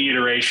 so many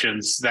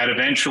iterations, that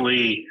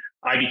eventually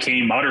I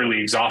became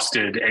utterly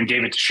exhausted and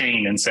gave it to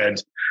Shane and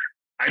said,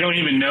 I don't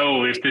even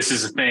know if this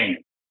is a thing.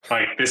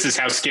 Like, this is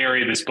how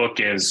scary this book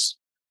is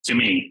to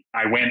me.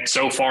 I went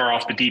so far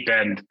off the deep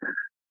end.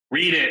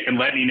 Read it and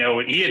let me know.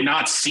 He had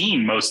not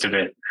seen most of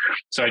it.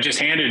 So I just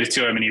handed it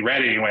to him and he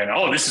read it and he went,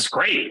 oh, this is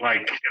great.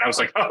 And I was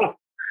like, oh,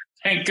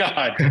 thank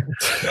God.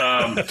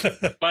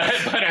 But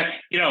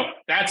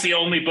that's the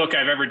only book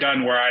I've ever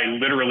done where I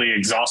literally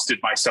exhausted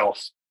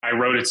myself. I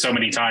wrote it so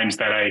many times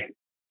that I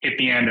hit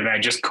the end and I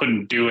just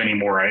couldn't do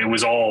anymore. It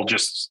was all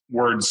just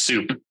word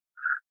soup.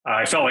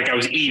 I felt like I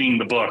was eating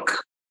the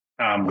book,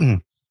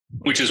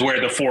 which is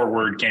where the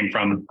foreword came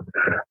from.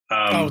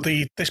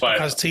 This book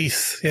has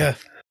teeth. Yeah.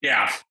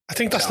 Yeah. I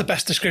think that's the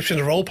best description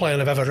of role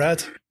playing I've ever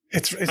read.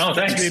 It's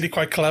really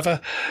quite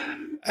clever.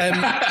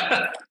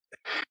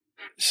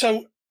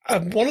 So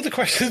one of the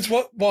questions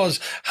was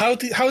how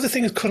do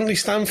things currently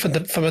stand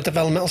from a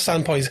developmental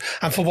standpoint?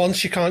 And for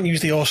once, you can't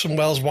use the Orson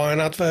Welles wine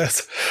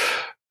advert.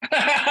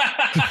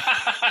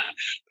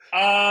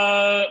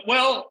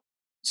 Well,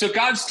 so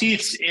God's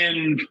Teeth's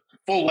in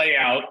full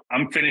layout.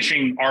 I'm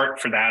finishing art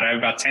for that. I have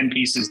about 10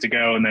 pieces to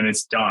go, and then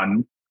it's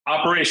done.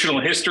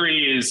 Operational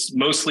history is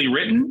mostly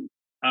written.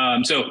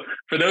 So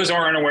for those who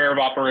aren't aware of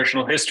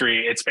operational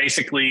history, it's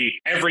basically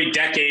every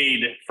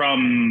decade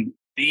from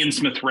the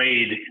Innsmouth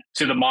raid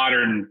to the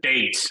modern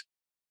date,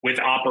 with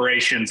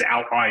operations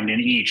outlined in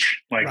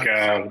each, like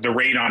the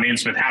raid on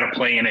Innsmouth, how to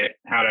play in it,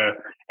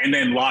 and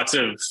then lots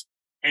of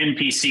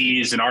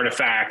NPCs and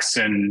artifacts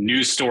and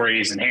news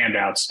stories and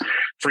handouts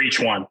for each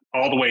one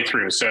all the way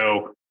through.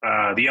 So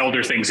the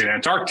Elder things in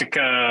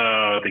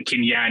Antarctica, the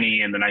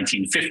Kenyani in the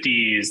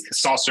 1950s, the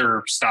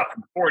saucer stuff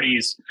in the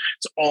 40s,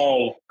 it's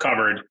all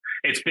covered.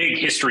 It's a big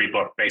history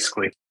book,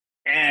 basically.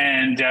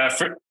 And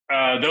for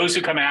those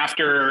who come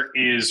after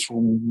is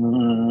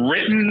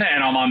written,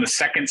 and I'm on the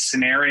second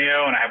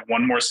scenario, and I have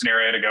one more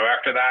scenario to go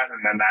after that,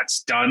 and then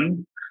that's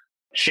done.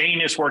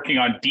 Shane is working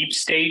on Deep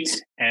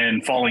State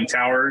and Falling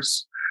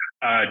Towers.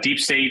 Deep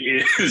State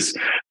is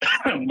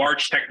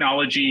March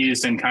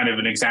technologies and kind of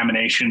an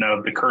examination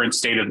of the current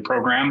state of the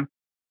program.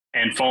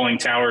 And Falling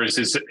Towers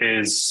is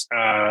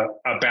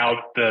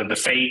about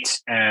the fate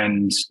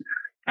and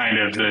kind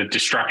of the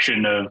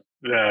destruction of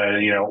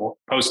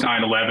post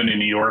 9/11 in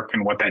New York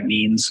and what that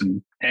means.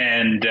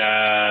 And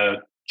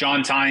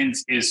John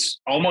Tynes is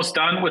almost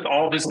done with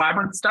all of his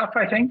Labyrinth stuff,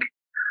 I think.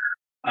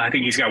 I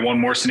think he's got one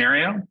more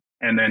scenario,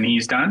 and then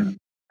he's done.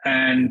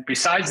 And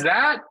besides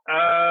that,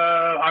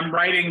 I'm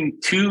writing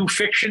 2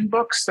 fiction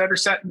books that are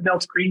set in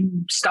Delta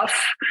Green stuff.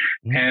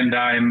 Mm-hmm. And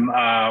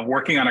I'm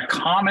working on a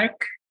comic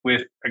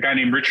with a guy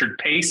named Richard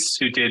Pace,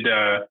 who did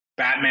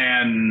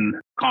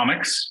Batman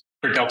comics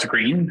for Delta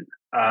Green.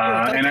 We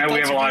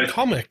have a lot of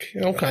comic.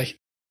 Okay.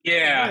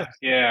 Yeah.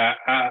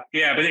 But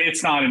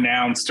it's not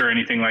announced or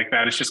anything like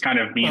that. It's just kind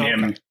of me and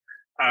him.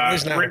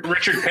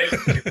 Richard Pace.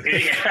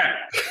 Yeah,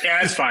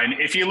 that's fine.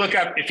 If you look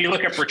up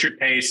Richard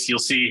Pace, you'll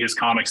see his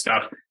comic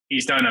stuff.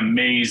 He's done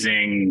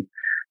amazing.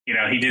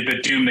 He did the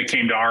Doom That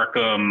Came to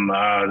Arkham,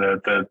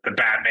 the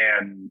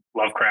Batman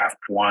Lovecraft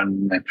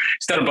one. And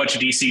he's done a bunch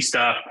of DC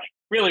stuff.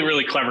 Really,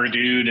 really clever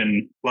dude,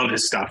 and love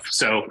his stuff.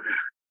 So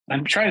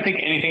I'm trying to think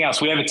of anything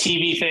else. We have a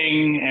TV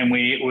thing, and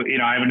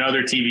I have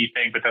another TV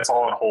thing, but that's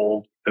all on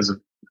hold because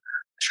of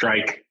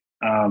strike.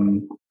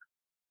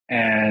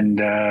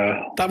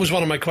 That was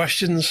one of my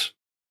questions.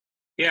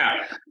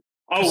 Yeah.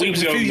 Oh, we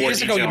can go a few more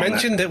years ago. You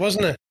mentioned it,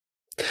 wasn't it?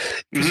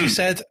 Because you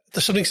said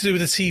there's something to do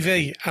with the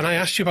TV, and I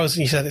asked you about it,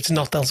 and you said it's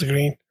not Delta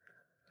Green.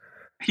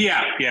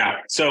 Yeah.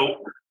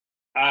 So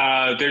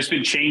there's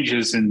been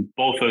changes in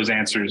both those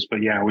answers,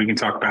 but yeah, we can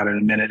talk about it in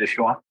a minute if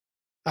you want.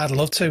 I'd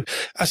love to.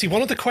 Actually,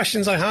 one of the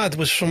questions I had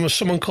was from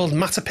someone called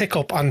Matter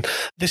Pickup, and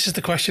this is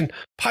the question: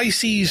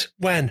 Pisces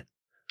when?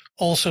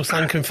 Also,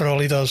 thank him for all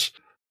he does.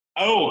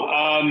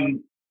 So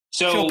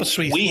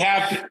we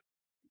have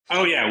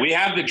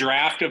the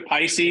draft of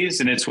Pisces,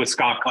 and it's with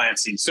Scott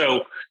Clancy.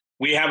 So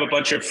we have a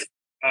bunch of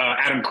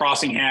Adam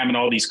Crossingham and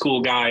all these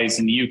cool guys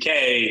in the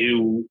UK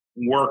who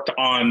worked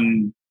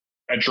on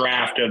a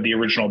draft of the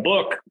original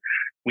book.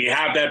 We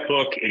have that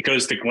book. It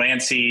goes to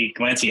Clancy.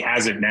 Clancy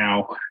has it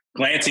now.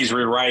 Clancy's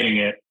rewriting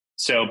it.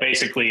 So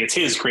basically it's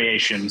his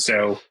creation.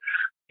 So,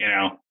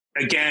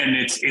 again,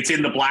 it's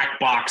in the black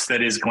box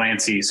that is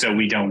Clancy. So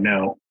we don't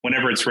know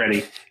whenever it's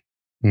ready.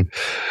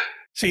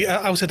 See,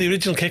 out of the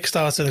original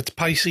Kickstarter, it's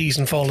Pisces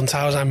and Fallen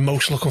Towers I'm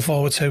most looking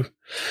forward to.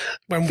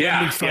 When we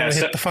finally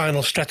hit the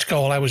final stretch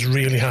goal, I was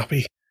really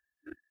happy.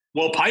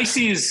 Well,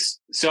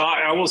 Pisces, so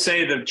I will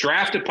say the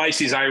draft of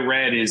Pisces I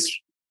read is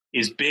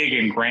big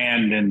and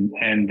grand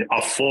and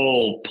a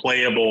full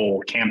playable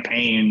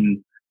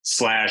campaign /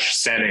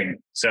 setting.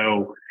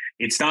 So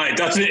it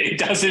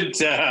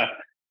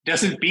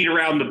doesn't beat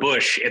around the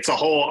bush. It's a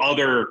whole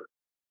other,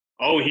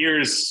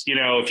 here's,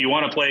 if you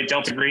want to play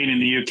Delta Green in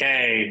the UK,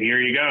 here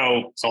you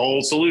go. It's a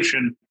whole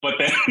solution. But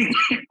then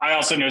I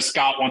also know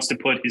Scott wants to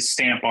put his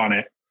stamp on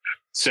it.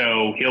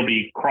 So he'll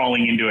be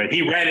crawling into it.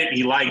 He read it,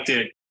 he liked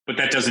it, but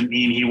that doesn't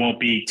mean he won't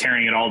be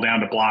tearing it all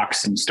down to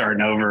blocks and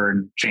starting over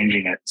and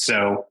changing it.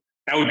 So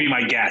that would be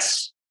my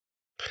guess.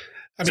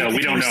 I mean, so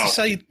we don't know.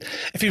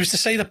 If he was to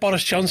say that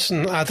Boris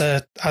Johnson had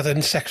an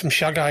insect from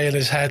Shag-Eye in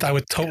his head, I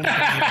would totally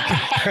believe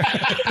it.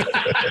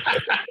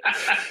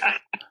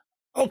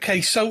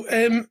 Okay, so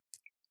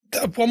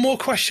one more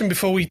question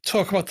before we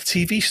talk about the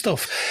TV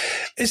stuff.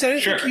 Is there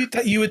anything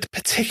that you would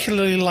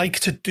particularly like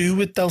to do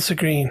with Delta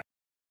Green?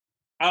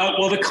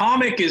 Well, the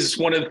comic is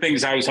one of the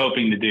things I was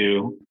hoping to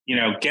do.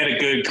 Get a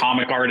good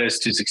comic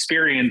artist who's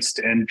experienced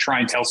and try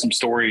and tell some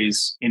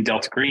stories in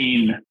Delta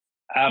Green.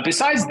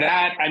 Besides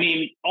that, I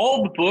mean,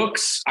 all the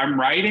books I'm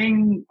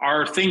writing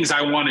are things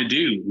I want to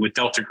do with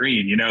Delta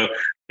Green.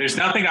 There's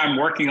nothing I'm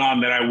working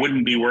on that I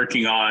wouldn't be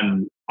working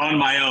on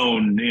my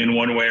own in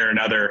one way or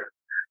another.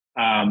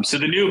 So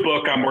the new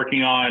book I'm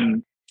working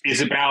on is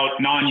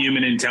about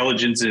non-human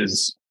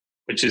intelligences,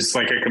 which is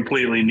like a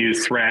completely new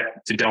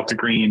threat to Delta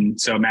Green.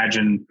 So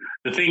imagine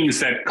the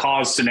things that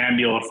cause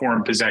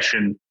somnambuliform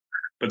possession,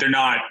 but they're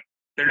not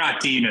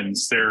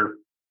demons. They're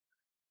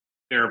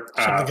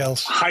something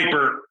else.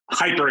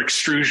 hyper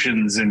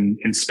extrusions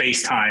in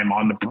space time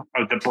on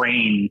the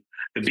brain,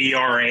 the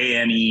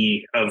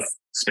BRANE of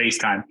space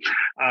time.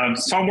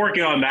 So I'm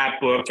working on that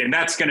book, and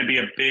that's going to be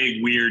a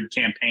big, weird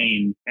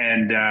campaign.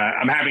 And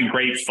I'm having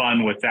great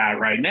fun with that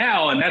right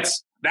now. And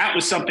that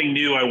was something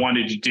new I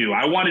wanted to do.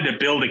 I wanted to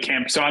build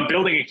so I'm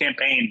building a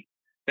campaign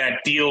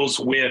that deals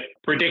with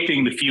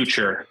predicting the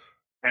future.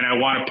 And I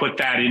want to put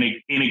that in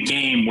a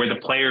game where the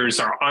players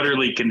are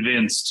utterly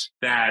convinced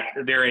that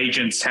their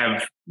agents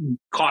have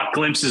caught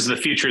glimpses of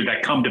the future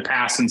that come to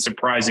pass in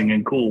surprising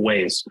and cool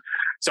ways.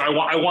 So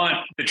I want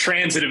the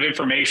transit of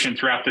information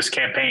throughout this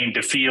campaign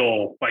to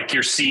feel like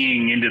you're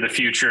seeing into the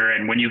future.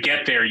 And when you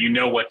get there, you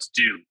know what to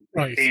do.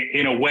 Right.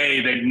 In a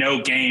way that no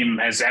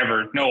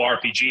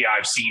RPG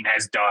I've seen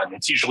has done.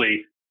 It's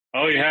usually,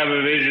 you have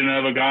a vision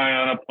of a guy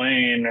on a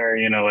plane, or,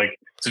 like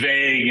it's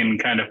vague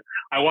and kind of,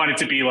 I want it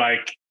to be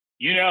like,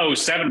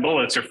 7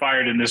 bullets are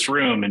fired in this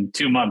room in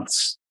 2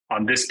 months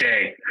on this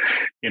day,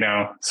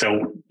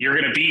 so you're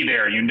going to be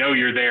there,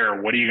 you're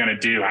there. What are you going to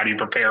do? How do you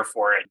prepare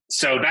for it?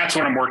 So that's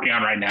what I'm working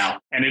on right now.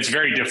 And it's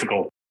very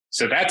difficult.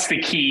 So that's the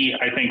key,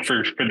 I think,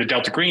 for the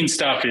Delta Green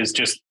stuff, is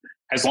just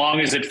as long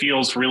as it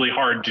feels really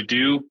hard to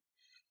do,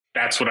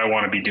 that's what I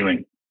want to be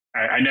doing.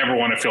 I never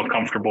want to feel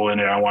comfortable in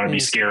it. I want to be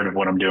scared of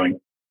what I'm doing.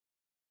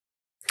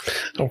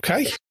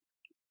 Okay.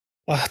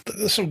 Well,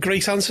 there's some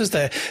great answers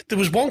there. There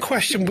was one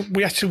question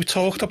we actually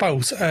talked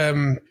about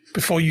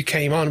before you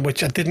came on,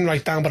 which I didn't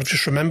write down, but I've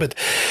just remembered,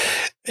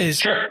 is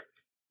sure.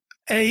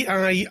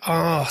 AI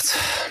art.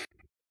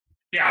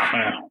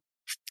 Yeah.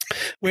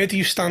 Where do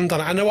you stand on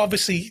it? I know,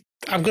 obviously,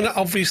 I'm going to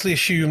obviously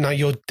assume now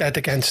you're dead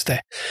against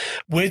it.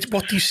 What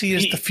do you see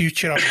as the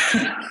future of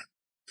it?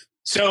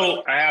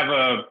 So I have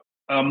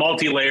a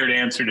multi-layered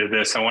answer to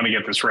this. I want to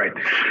get this right.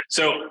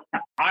 So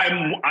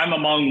I'm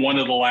among one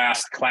of the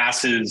last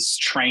classes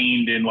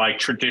trained in like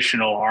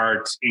traditional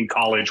art in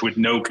college with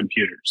no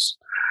computers.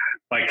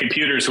 Like,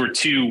 computers were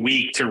too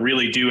weak to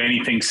really do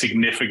anything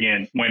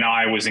significant when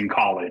I was in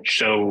college.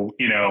 So,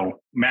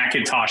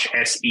 Macintosh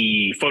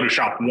SE,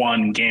 Photoshop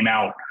 1 came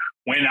out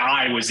when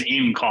I was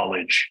in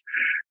college.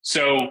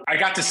 So I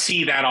got to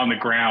see that on the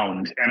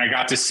ground, and I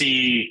got to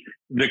see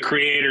the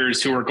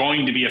creators who are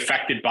going to be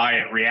affected by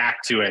it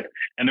react to it.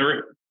 And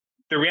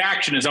the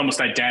reaction is almost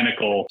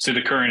identical to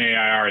the current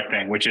AI art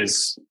thing, which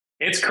is,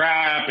 it's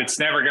crap. It's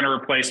never going to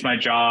replace my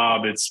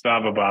job. It's blah,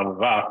 blah, blah, blah,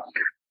 blah.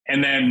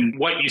 And then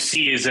what you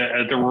see is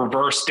the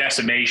reverse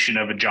decimation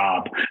of a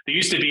job. There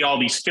used to be all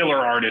these filler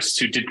artists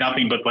who did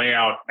nothing but lay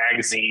out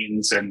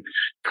magazines and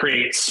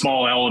create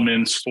small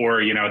elements for,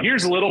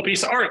 here's a little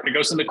piece of art that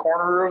goes in the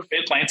corner of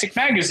Atlantic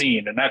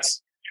magazine. And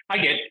I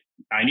get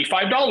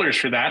 $95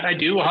 for that. And I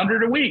do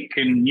 100 a week.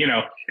 And,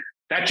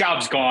 that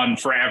job's gone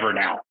forever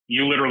now.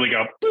 You literally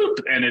go boop,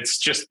 and it's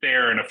just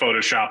there in a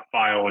Photoshop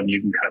file, and you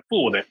can kind of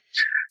fool with it.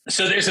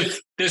 So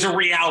there's a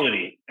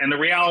reality, and the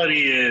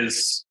reality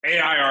is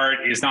AI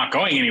art is not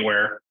going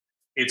anywhere.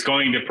 It's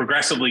going to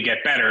progressively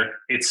get better.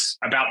 It's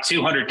about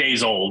 200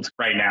 days old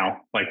right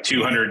now, like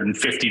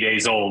 250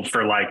 days old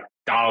for like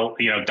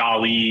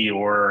DALL-E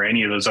or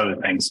any of those other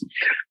things.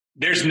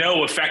 There's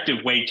no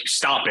effective way to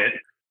stop it.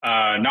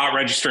 Not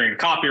registering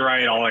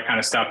copyright, all that kind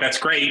of stuff. That's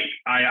great.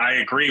 I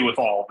agree with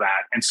all of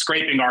that. And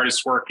scraping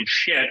artists' work is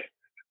shit,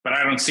 but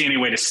I don't see any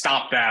way to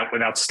stop that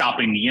without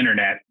stopping the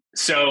internet.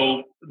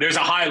 So there's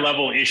a high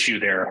level issue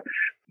there.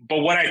 But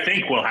what I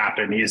think will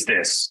happen is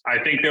this.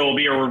 I think there will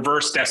be a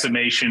reverse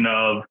decimation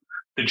of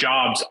the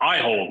jobs I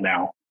hold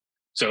now.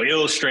 So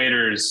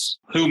illustrators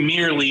who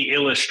merely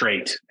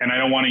illustrate, and I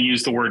don't want to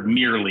use the word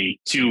merely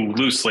too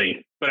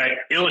loosely, but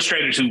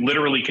illustrators who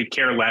literally could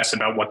care less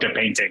about what they're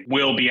painting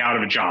will be out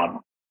of a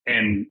job.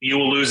 And you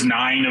will lose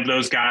 9 of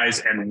those guys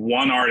and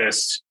one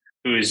artist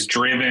who is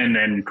driven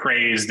and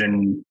crazed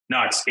and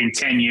nuts in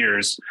 10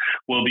 years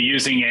will be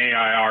using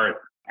AI art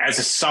as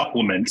a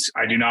supplement.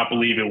 I do not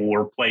believe it will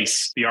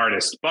replace the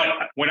artist. But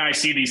when I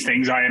see these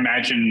things, I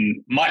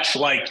imagine much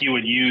like you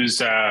would use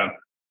a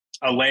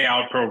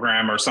layout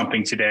program or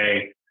something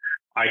today,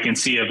 I can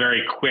see a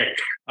very quick,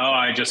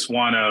 I just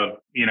want to,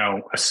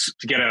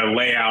 get a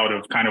layout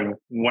of kind of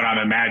what I'm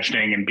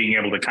imagining and being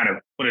able to kind of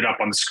put it up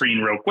on the screen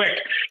real quick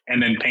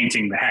and then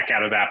painting the heck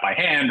out of that by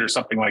hand or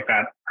something like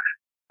that.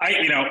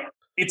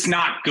 It's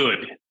not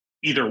good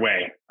either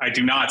way. I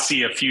do not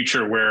see a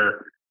future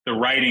where the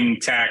writing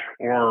tech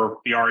or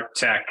the art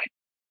tech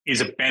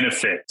is a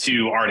benefit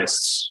to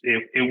artists.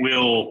 It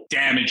will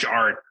damage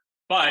art.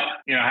 But,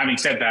 having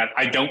said that,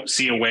 I don't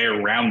see a way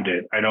around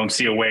it. I don't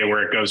see a way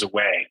where it goes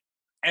away.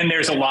 And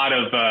there's a lot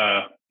of,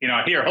 I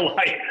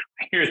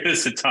hear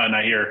this a ton.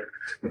 I hear,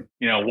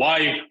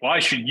 why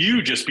should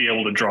you just be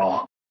able to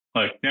draw?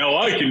 Like, no,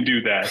 I can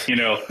do that,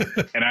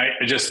 and I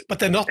just, but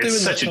they're not doing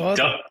such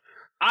that.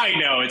 I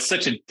know it's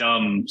such a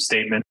dumb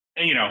statement.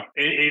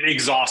 It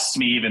exhausts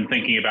me even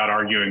thinking about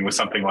arguing with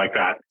something like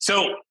that.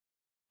 So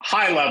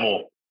high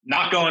level,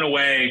 not going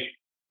away,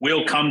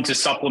 will come to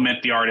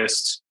supplement the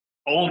artists.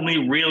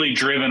 Only really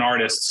driven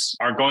artists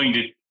are going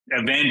to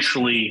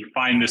eventually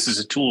find this as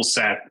a tool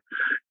set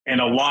and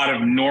a lot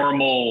of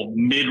normal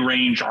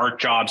mid-range art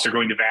jobs are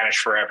going to vanish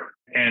forever.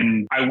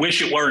 And I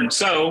wish it weren't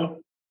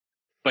so,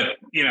 but,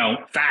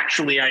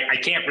 factually, I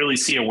can't really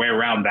see a way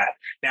around that.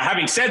 Now,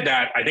 having said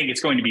that, I think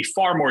it's going to be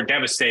far more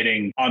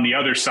devastating on the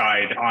other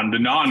side, on the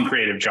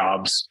non-creative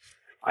jobs.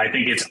 I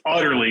think it's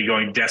utterly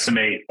going to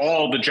decimate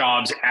all the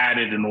jobs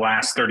added in the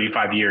last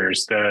 35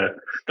 years. The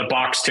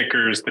box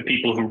tickers, the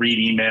people who read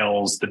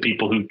emails, the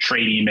people who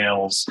trade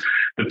emails,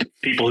 the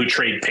people who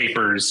trade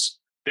papers,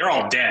 they're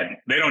all dead.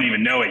 They don't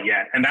even know it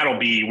yet. And that'll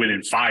be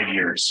within 5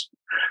 years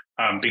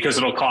because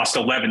it'll cost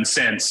 11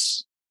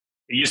 cents.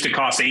 It used to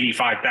cost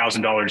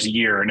 $85,000 a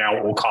year, and now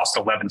it will cost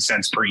 11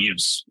 cents per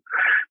use.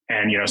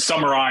 And,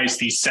 summarize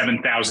these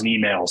 7,000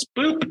 emails.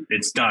 Boop,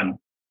 it's done.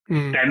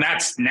 And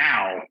that's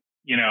now,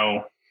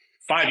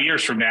 5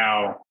 years from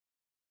now,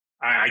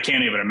 I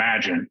can't even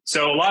imagine.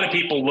 So a lot of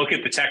people look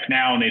at the tech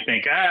now and they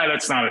think,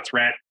 that's not a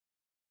threat.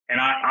 And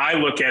I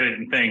look at it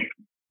and think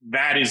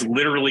that is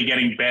literally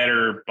getting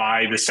better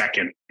by the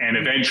second. And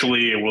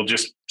eventually it will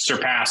just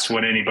surpass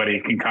what anybody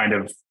can kind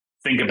of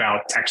think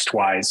about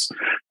text-wise.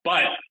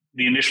 But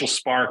the initial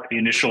spark, the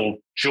initial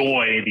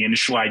joy, the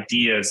initial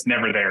idea is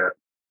never there.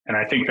 And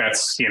I think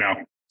that's,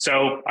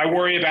 so I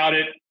worry about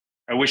it.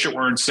 I wish it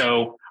weren't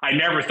so. I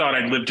never thought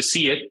I'd live to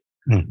see it.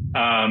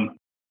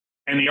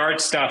 And the art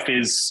stuff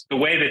is the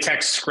way the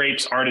tech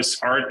scrapes artists'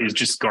 art is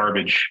just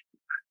garbage.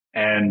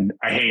 And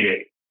I hate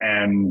it.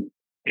 And,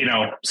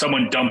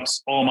 someone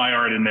dumps all my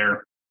art in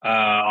there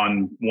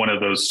on one of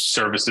those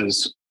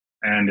services.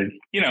 And,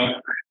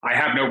 I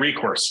have no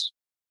recourse.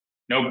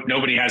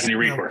 Nobody has any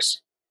recourse.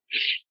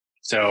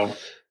 So,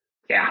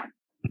 yeah.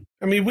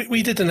 I mean,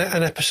 we did an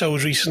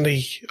episode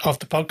recently of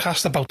the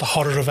podcast about the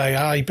horror of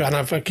AI, and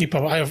I've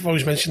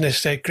always mentioned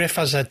this. Griff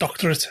has a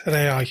doctorate in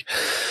AI,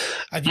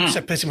 and you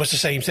said pretty much the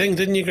same thing,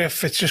 didn't you,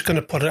 Griff? It's just going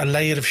to put a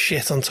layer of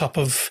shit on top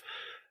of.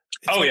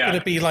 It's not going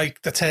to be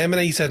like the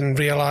Terminator and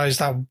realize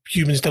that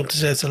humans don't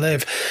deserve to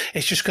live.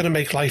 It's just going to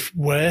make life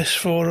worse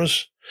for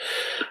us.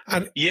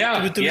 And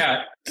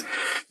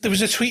there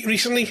was a tweet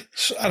recently,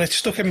 and it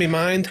stuck in my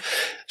mind.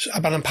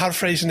 But I'm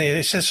paraphrasing it.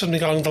 It says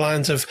something along the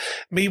lines of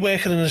me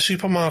working in a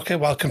supermarket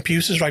while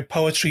computers write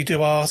poetry,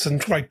 do art,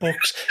 and write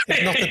books.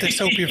 It's not the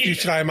dystopian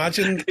future I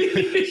imagined.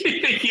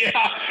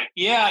 Yeah.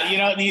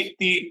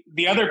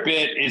 The other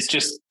bit is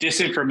just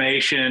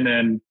disinformation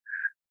and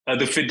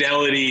the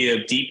fidelity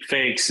of deep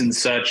fakes and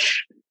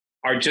such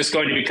are just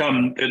going to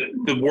become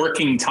the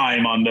working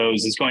time on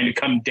those is going to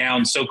come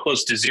down so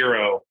close to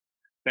zero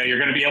that you're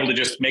going to be able to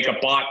just make a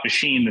bot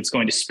machine that's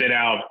going to spit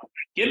out,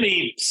 give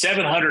me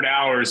 700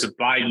 hours of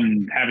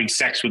Biden having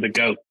sex with a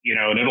goat,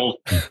 and it'll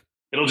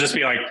just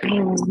be like,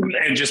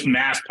 and just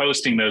mass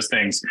posting those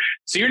things.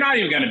 So you're not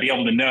even going to be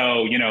able to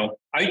know,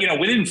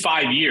 within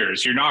 5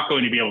 years, you're not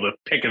going to be able to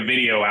pick a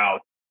video out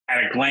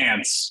at a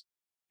glance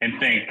and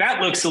think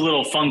that looks a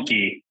little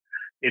funky.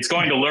 It's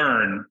going to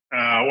learn,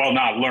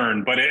 not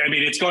learn, but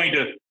it's going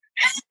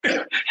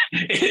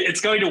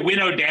to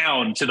winnow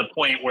down to the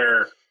point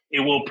where it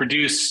will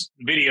produce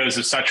videos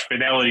of such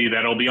fidelity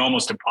that it'll be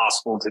almost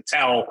impossible to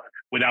tell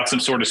without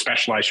some sort of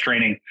specialized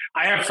training.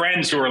 I have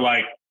friends who are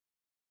like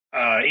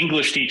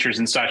English teachers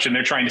and such, and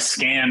they're trying to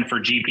scan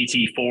for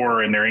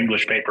GPT-4 in their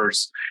English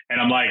papers.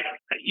 And I'm like,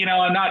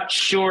 I'm not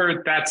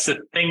sure that's a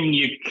thing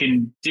you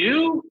can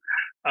do.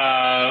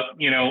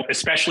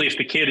 Especially if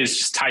the kid is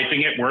just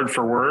typing it word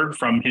for word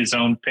from his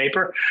own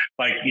paper,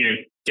 like,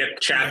 get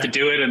chat to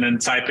do it and then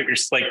type it. You're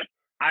just like,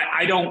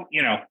 I don't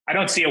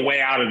see a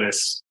way out of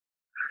this.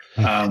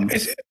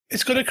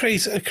 It's going to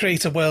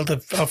create a world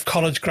of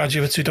college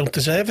graduates who don't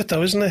deserve it,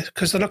 though, isn't it?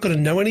 Because they're not going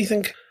to know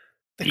anything.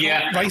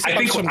 I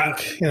think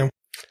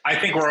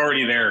we're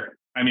already there.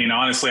 I mean,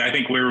 honestly, I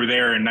think we were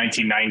there in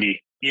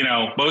 1990.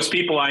 Most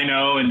people I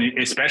know, and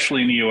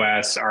especially in the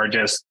U.S., are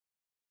just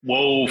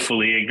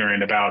woefully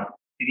ignorant about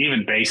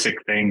even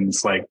basic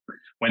things like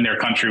when their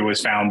country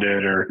was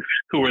founded or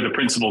who were the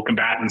principal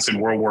combatants in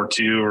World War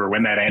II or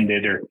when that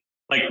ended, or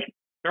like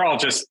they're all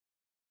just.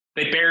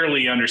 They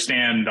barely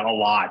understand a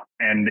lot,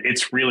 and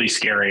it's really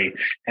scary.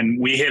 And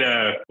we hit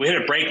a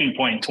breaking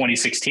point in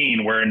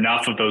 2016 where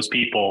enough of those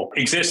people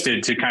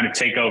existed to kind of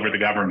take over the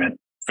government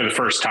for the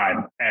first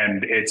time.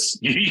 And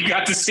you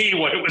got to see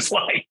what it was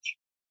like.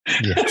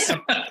 Yes.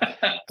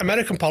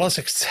 American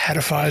politics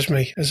terrifies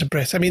me as a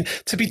Brit. I mean,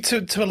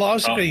 to a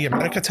large degree,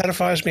 America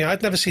terrifies me.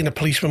 I'd never seen a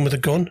policeman with a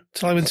gun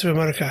till I went to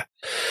America.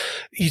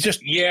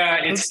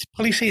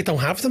 Police here don't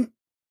have them.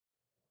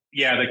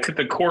 Yeah,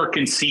 the core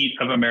conceit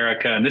of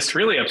America, and this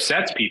really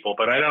upsets people,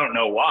 but I don't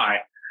know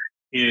why,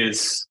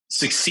 is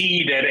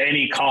succeed at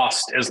any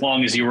cost as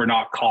long as you are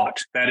not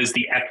caught. That is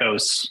the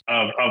ethos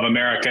of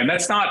America. And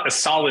that's not a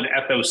solid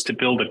ethos to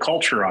build a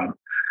culture on.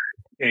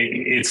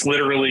 It's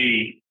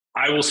literally,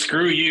 I will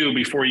screw you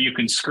before you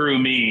can screw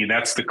me.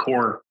 That's the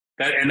core.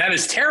 And that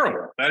is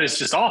terrible. That is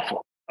just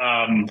awful.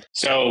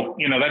 So,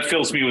 that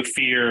fills me with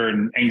fear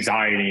and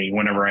anxiety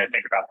whenever I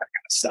think about that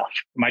kind of stuff.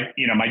 My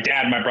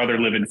dad and my brother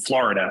live in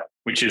Florida,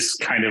 which is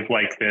kind of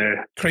like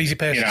the crazy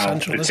person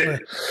central, isn't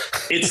it?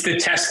 It's the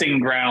testing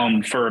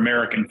ground for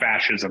American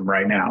fascism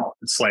right now.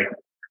 It's like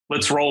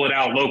let's roll it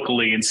out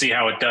locally and see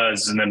how it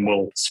does, and then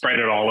we'll spread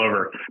it all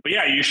over. But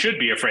yeah, you should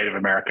be afraid of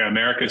America.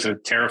 America's a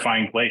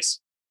terrifying place.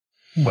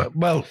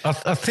 Well,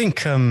 I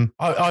think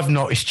I've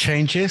noticed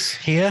changes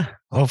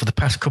here over the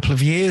past couple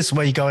of years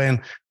where you're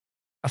going,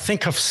 I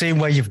think I've seen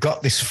where you've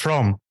got this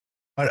from.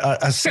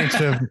 I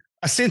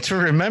seem to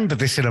remember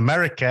this in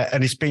America,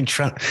 and it's been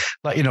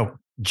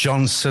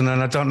Johnson,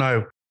 and I don't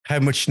know how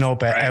much you know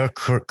about our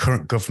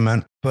current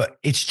government, but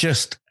it's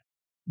just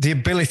the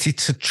ability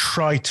to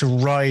try to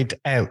ride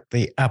out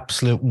the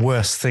absolute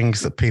worst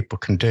things that people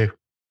can do.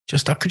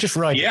 I could just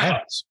ride it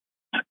out.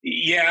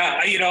 Yeah,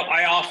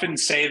 I often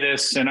say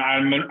this, and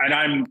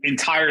I'm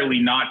entirely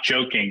not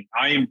joking.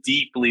 I am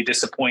deeply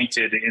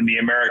disappointed in the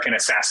American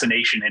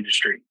assassination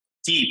industry.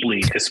 Deeply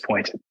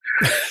disappointed,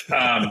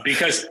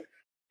 because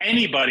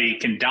anybody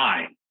can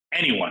die,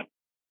 anyone,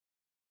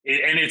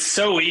 and it's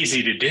so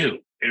easy to do.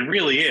 It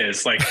really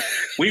is. Like,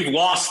 we've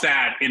lost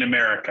that in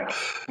America.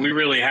 We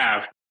really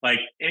have. Like,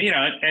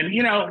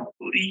 it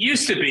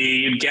used to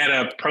be you'd get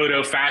a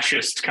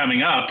proto-fascist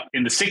coming up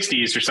in the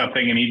 60s or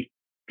something, and he'd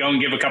go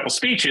and give a couple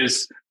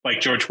speeches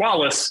like George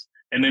Wallace,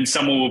 and then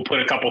someone would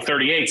put a couple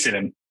 38s in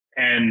him.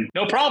 And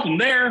no problem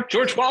there.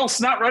 George Wallace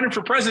is not running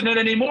for president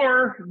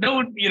anymore.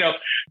 No,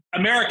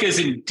 America is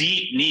in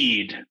deep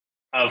need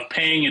of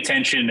paying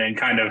attention and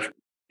kind of,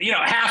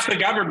 half the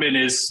government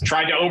is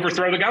trying to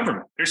overthrow the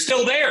government. They're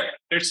still there.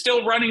 They're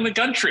still running the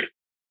country.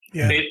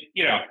 Yeah.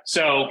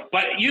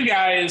 But you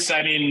guys,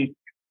 I mean,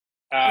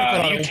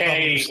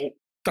 UK.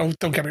 Don't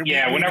get me wrong.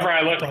 Yeah. Whenever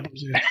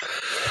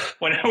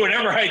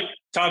I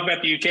talk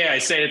about the UK, I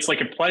say it's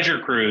like a pleasure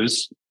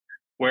cruise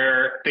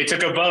where they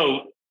took a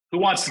vote. Who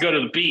wants to go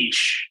to the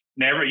beach?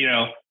 Never,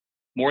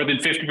 more than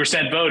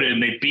 50% voted,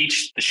 and they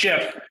beached the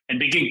ship and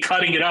begin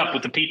cutting it up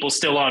with the people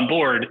still on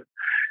board.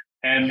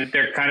 And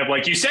they're kind of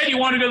like, you said you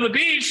want to go to the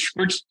beach.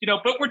 We're just,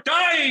 but we're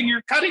dying.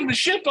 You're cutting the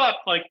ship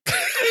up. Like,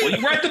 well,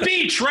 you were at the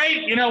beach,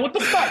 right? What the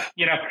fuck?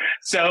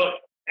 So,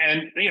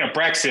 and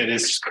Brexit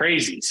is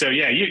crazy. So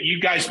yeah, you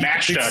guys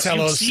matched us.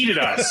 You seeded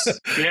us.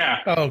 Yeah.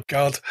 Oh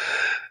God.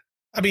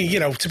 I mean,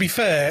 to be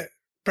fair,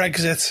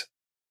 Brexit,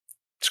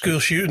 school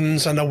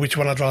shootings, I know which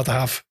one I'd rather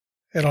have,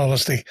 in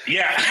honesty.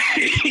 Yeah.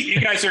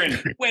 You guys are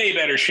in way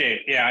better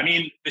shape. Yeah. I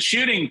mean, the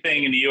shooting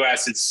thing in the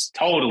US is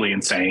totally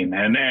insane.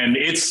 And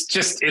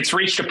it's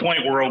reached a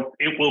point where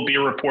it will be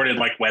reported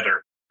like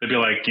weather. They'll be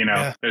like,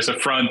 there's a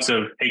front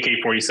of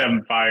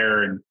AK-47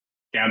 fire in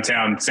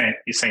downtown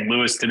St.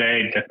 Louis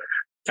today to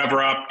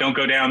cover up. Don't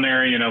go down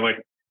there.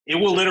 Like, it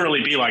will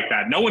literally be like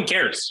that. No one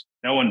cares.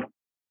 No one.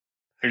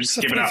 They're just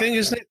giving up. The thing,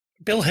 isn't it?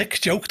 Bill Hicks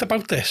joked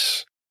about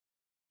this.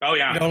 Oh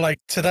yeah. Like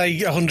today,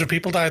 100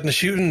 people died in the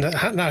shooting.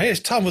 Now here's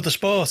Tom with the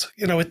sport.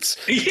 It's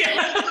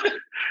yeah.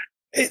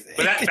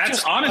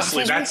 That's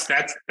honestly that's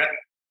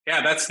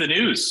the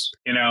news.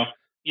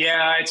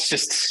 Yeah, it's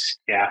just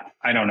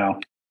I don't know.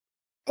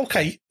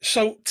 Okay,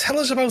 so tell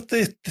us about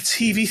the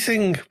TV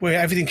thing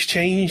where everything's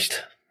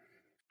changed.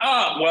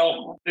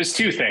 Well, there's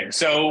two things.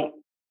 So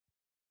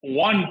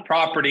one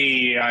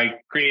property I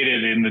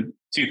created in the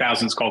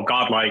 2000s called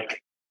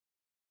Godlike.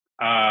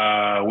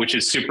 Which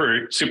is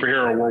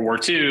superhero World War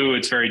II.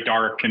 It's very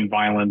dark and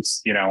violent,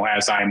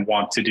 as I'm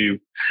wont to do.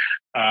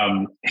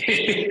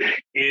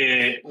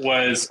 It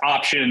was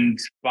optioned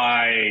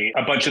by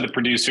a bunch of the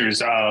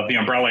producers of the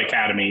Umbrella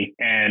Academy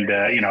and,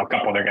 a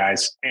couple other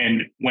guys,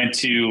 and went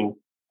to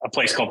a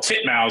place called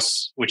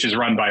Titmouse, which is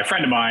run by a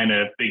friend of mine,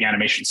 a big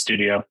animation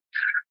studio.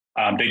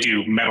 They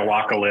do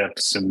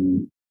Metalocalypse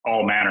and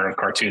all manner of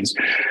cartoons,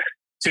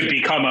 to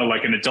become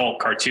an adult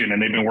cartoon. And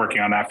they've been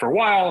working on that for a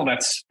while.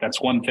 That's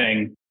one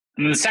thing.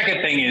 And the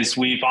second thing is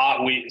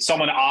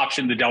someone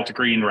optioned the Delta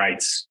Green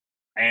rights,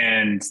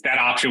 and that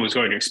option was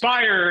going to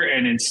expire.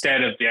 And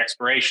instead of the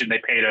expiration,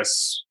 they paid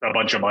us a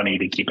bunch of money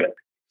to keep it.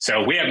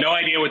 So we have no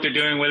idea what they're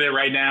doing with it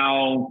right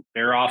now.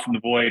 They're off in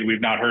the void.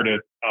 We've not heard a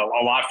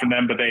lot from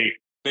them, but they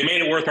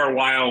made it worth our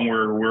while, and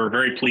we're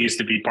very pleased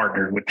to be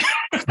partnered with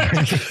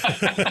them.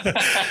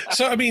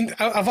 So, I mean,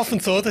 I've often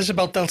thought this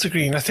about Delta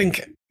Green. I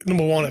think,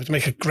 number one, it would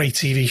make a great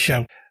TV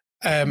show.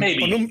 Maybe.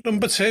 But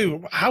number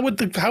two, how would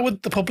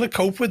the public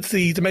cope with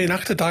the main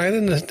actor dying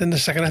in the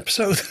second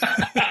episode?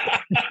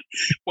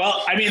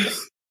 Well, I mean,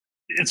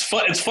 it's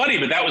funny,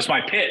 but that was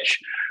my pitch.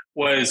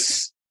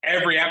 Was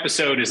every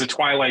episode is a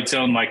Twilight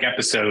Zone-like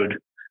episode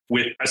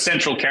with a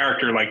central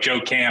character like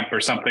Joe Camp or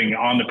something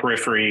on the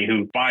periphery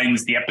who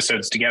binds the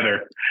episodes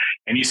together.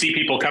 And you see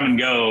people come and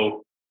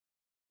go,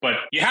 but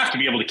you have to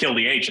be able to kill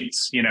the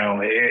agents.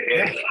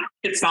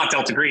 It's not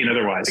Delta Green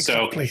otherwise.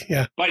 Exactly, so,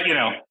 yeah. But,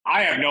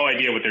 I have no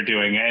idea what they're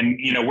doing. And,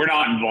 we're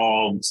not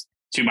involved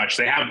too much.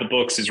 They have the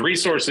books as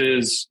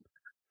resources.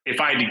 If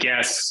I had to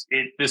guess,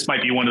 this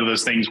might be one of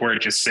those things where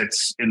it just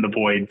sits in the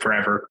void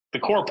forever. The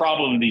core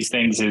problem of these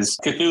things is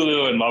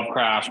Cthulhu and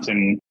Lovecraft,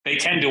 and they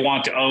tend to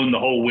want to own the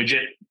whole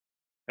widget.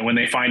 And when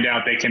they find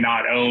out they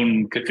cannot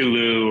own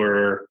Cthulhu,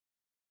 or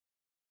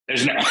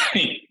there's no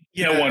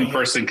one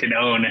person can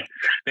own it,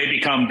 they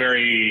become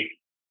very,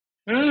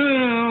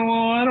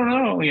 well, I don't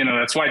know.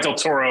 That's why Del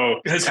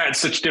Toro has had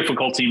such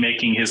difficulty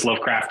making his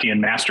Lovecraftian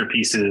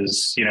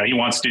masterpieces. He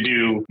wants to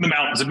do The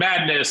Mountains of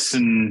Madness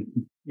and,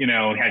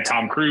 had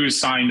Tom Cruise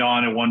signed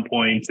on at one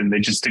point and they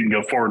just didn't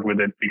go forward with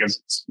it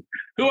because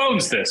who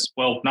owns this?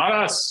 Well, not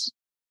us.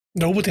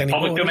 Nobody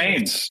anymore. Public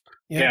domain.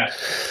 Yeah.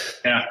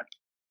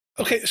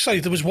 Okay, sorry,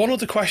 there was one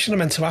other question I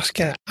meant to ask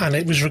you, and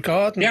it was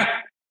regarding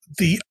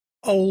the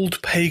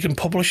old pagan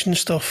publishing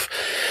stuff.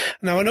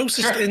 Now, I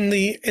noticed in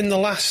the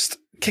last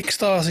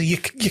Kickstarter,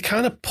 you're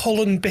kind of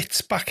pulling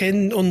bits back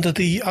in under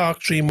the Arc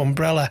Dream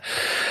umbrella,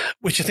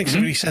 which I think is a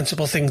really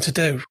sensible thing to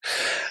do.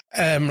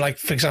 Like,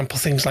 for example,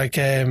 things like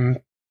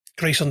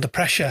Grace Under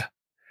Pressure.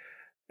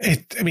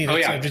 It's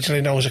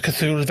originally known as a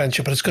Cthulhu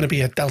adventure, but it's going to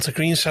be a Delta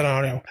Green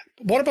scenario.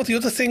 What about the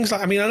other things?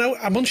 I know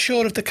I'm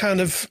unsure of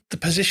the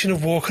position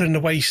of Walker in the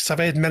Wastes. I've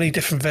heard many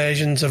different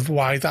versions of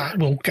why that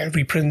will get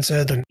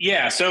reprinted. And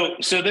so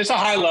there's a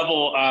high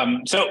level.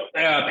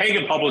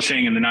 Pagan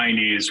Publishing in the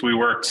 90s, we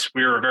were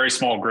a very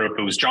small group.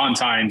 It was John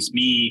Tynes,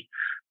 me,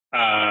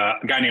 a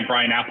guy named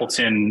Brian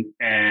Appleton,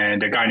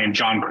 and a guy named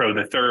John Crow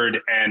III,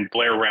 and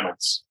Blair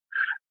Reynolds.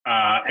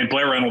 And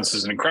Blair Reynolds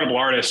is an incredible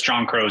artist.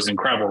 John Crow is an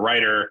incredible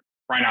writer.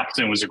 Brian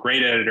Appleton was a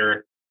great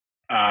editor,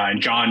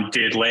 and John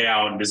did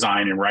layout and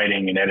design and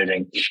writing and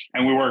editing,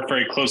 and we worked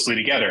very closely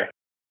together.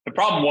 The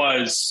problem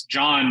was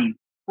John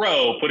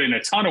Crow put in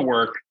a ton of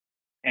work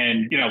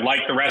and,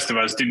 like the rest of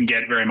us, didn't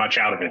get very much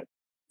out of it.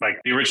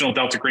 Like the original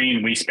Delta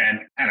Green, we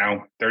spent,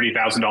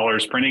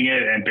 $30,000 printing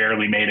it and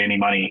barely made any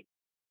money.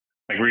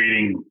 Like we're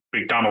eating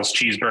McDonald's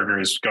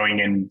cheeseburgers, going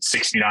in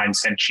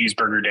 69-cent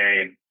cheeseburger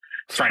day and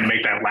trying to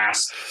make that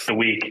last the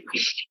week,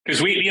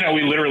 because we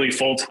literally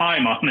full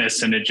time on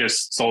this, and it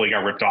just slowly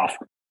got ripped off.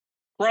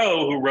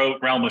 Crow, who wrote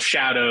Realm of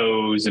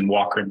Shadows and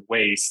Walker and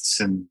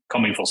Wastes and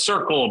Coming Full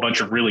Circle, a bunch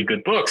of really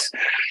good books,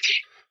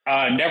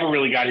 never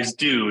really got his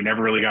due,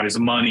 never really got his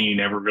money,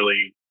 never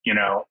really,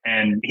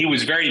 and he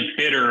was very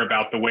bitter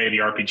about the way the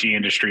RPG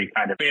industry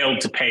kind of failed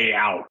to pay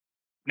out.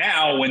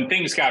 Now, when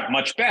things got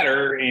much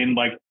better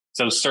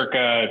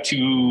circa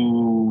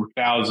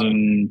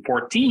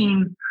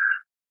 2014,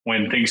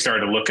 when things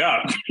started to look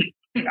up,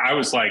 I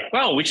was like,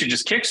 well, we should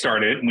just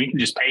kickstart it and we can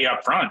just pay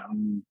up front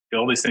and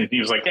build this thing. He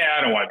was like, yeah,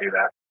 I don't want to do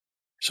that.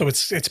 So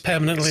it's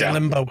permanently in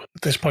limbo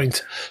at this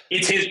point.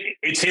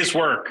 It's his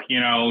work,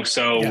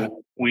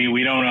 so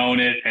we don't own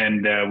it,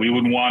 and we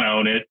wouldn't want to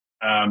own it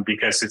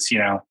because it's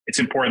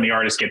important the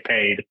artists get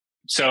paid.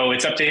 So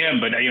it's up to him.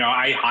 But,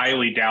 I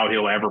highly doubt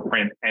he'll ever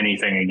print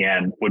anything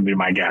again, would be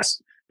my guess,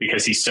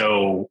 because he's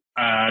so,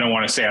 I don't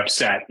want to say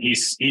upset.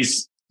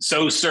 He's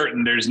so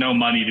certain there's no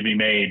money to be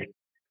made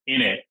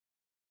in it,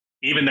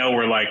 even though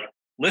we're like,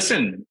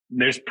 listen,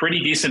 there's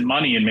pretty decent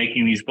money in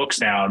making these books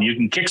now, and you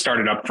can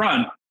kickstart it up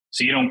front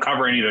so you don't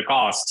cover any of the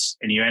costs,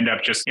 and you end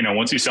up just,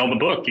 once you sell the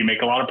book, you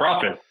make a lot of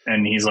profit.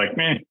 And he's like,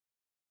 meh.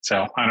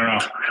 So I don't know.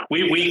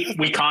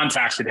 We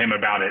contacted him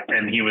about it,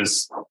 and he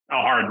was a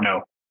hard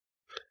no.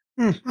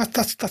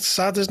 That's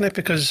sad, isn't it?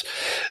 Because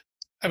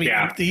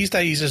these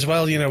days as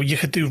well, you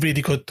could do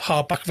really good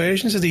hardback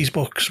versions of these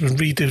books and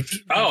redo.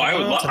 Oh, I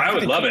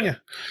would love it. And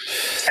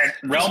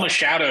Realm of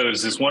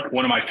Shadows is one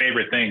of my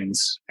favorite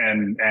things,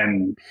 and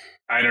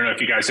I don't know if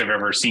you guys have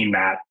ever seen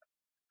that.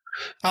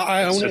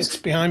 I own it. It's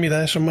behind me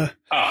there somewhere.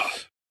 Oh,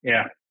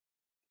 yeah.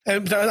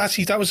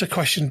 That was a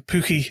question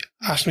Pookie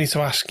asked me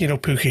to ask.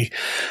 Pookie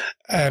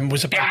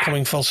was about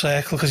Coming Full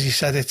Circle, because he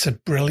said it's a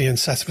brilliant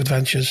set of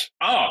adventures.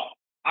 Oh,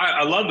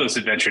 I love those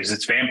adventures.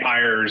 It's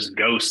vampires,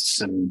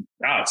 ghosts, and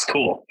it's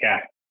cool.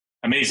 Yeah.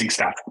 Amazing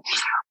stuff.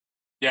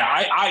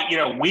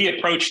 Yeah. We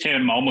approached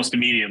him almost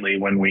immediately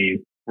when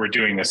we were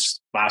doing this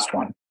last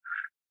one,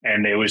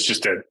 and it was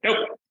just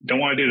nope, don't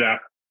want to do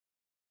that.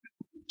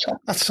 So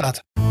that's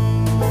sad.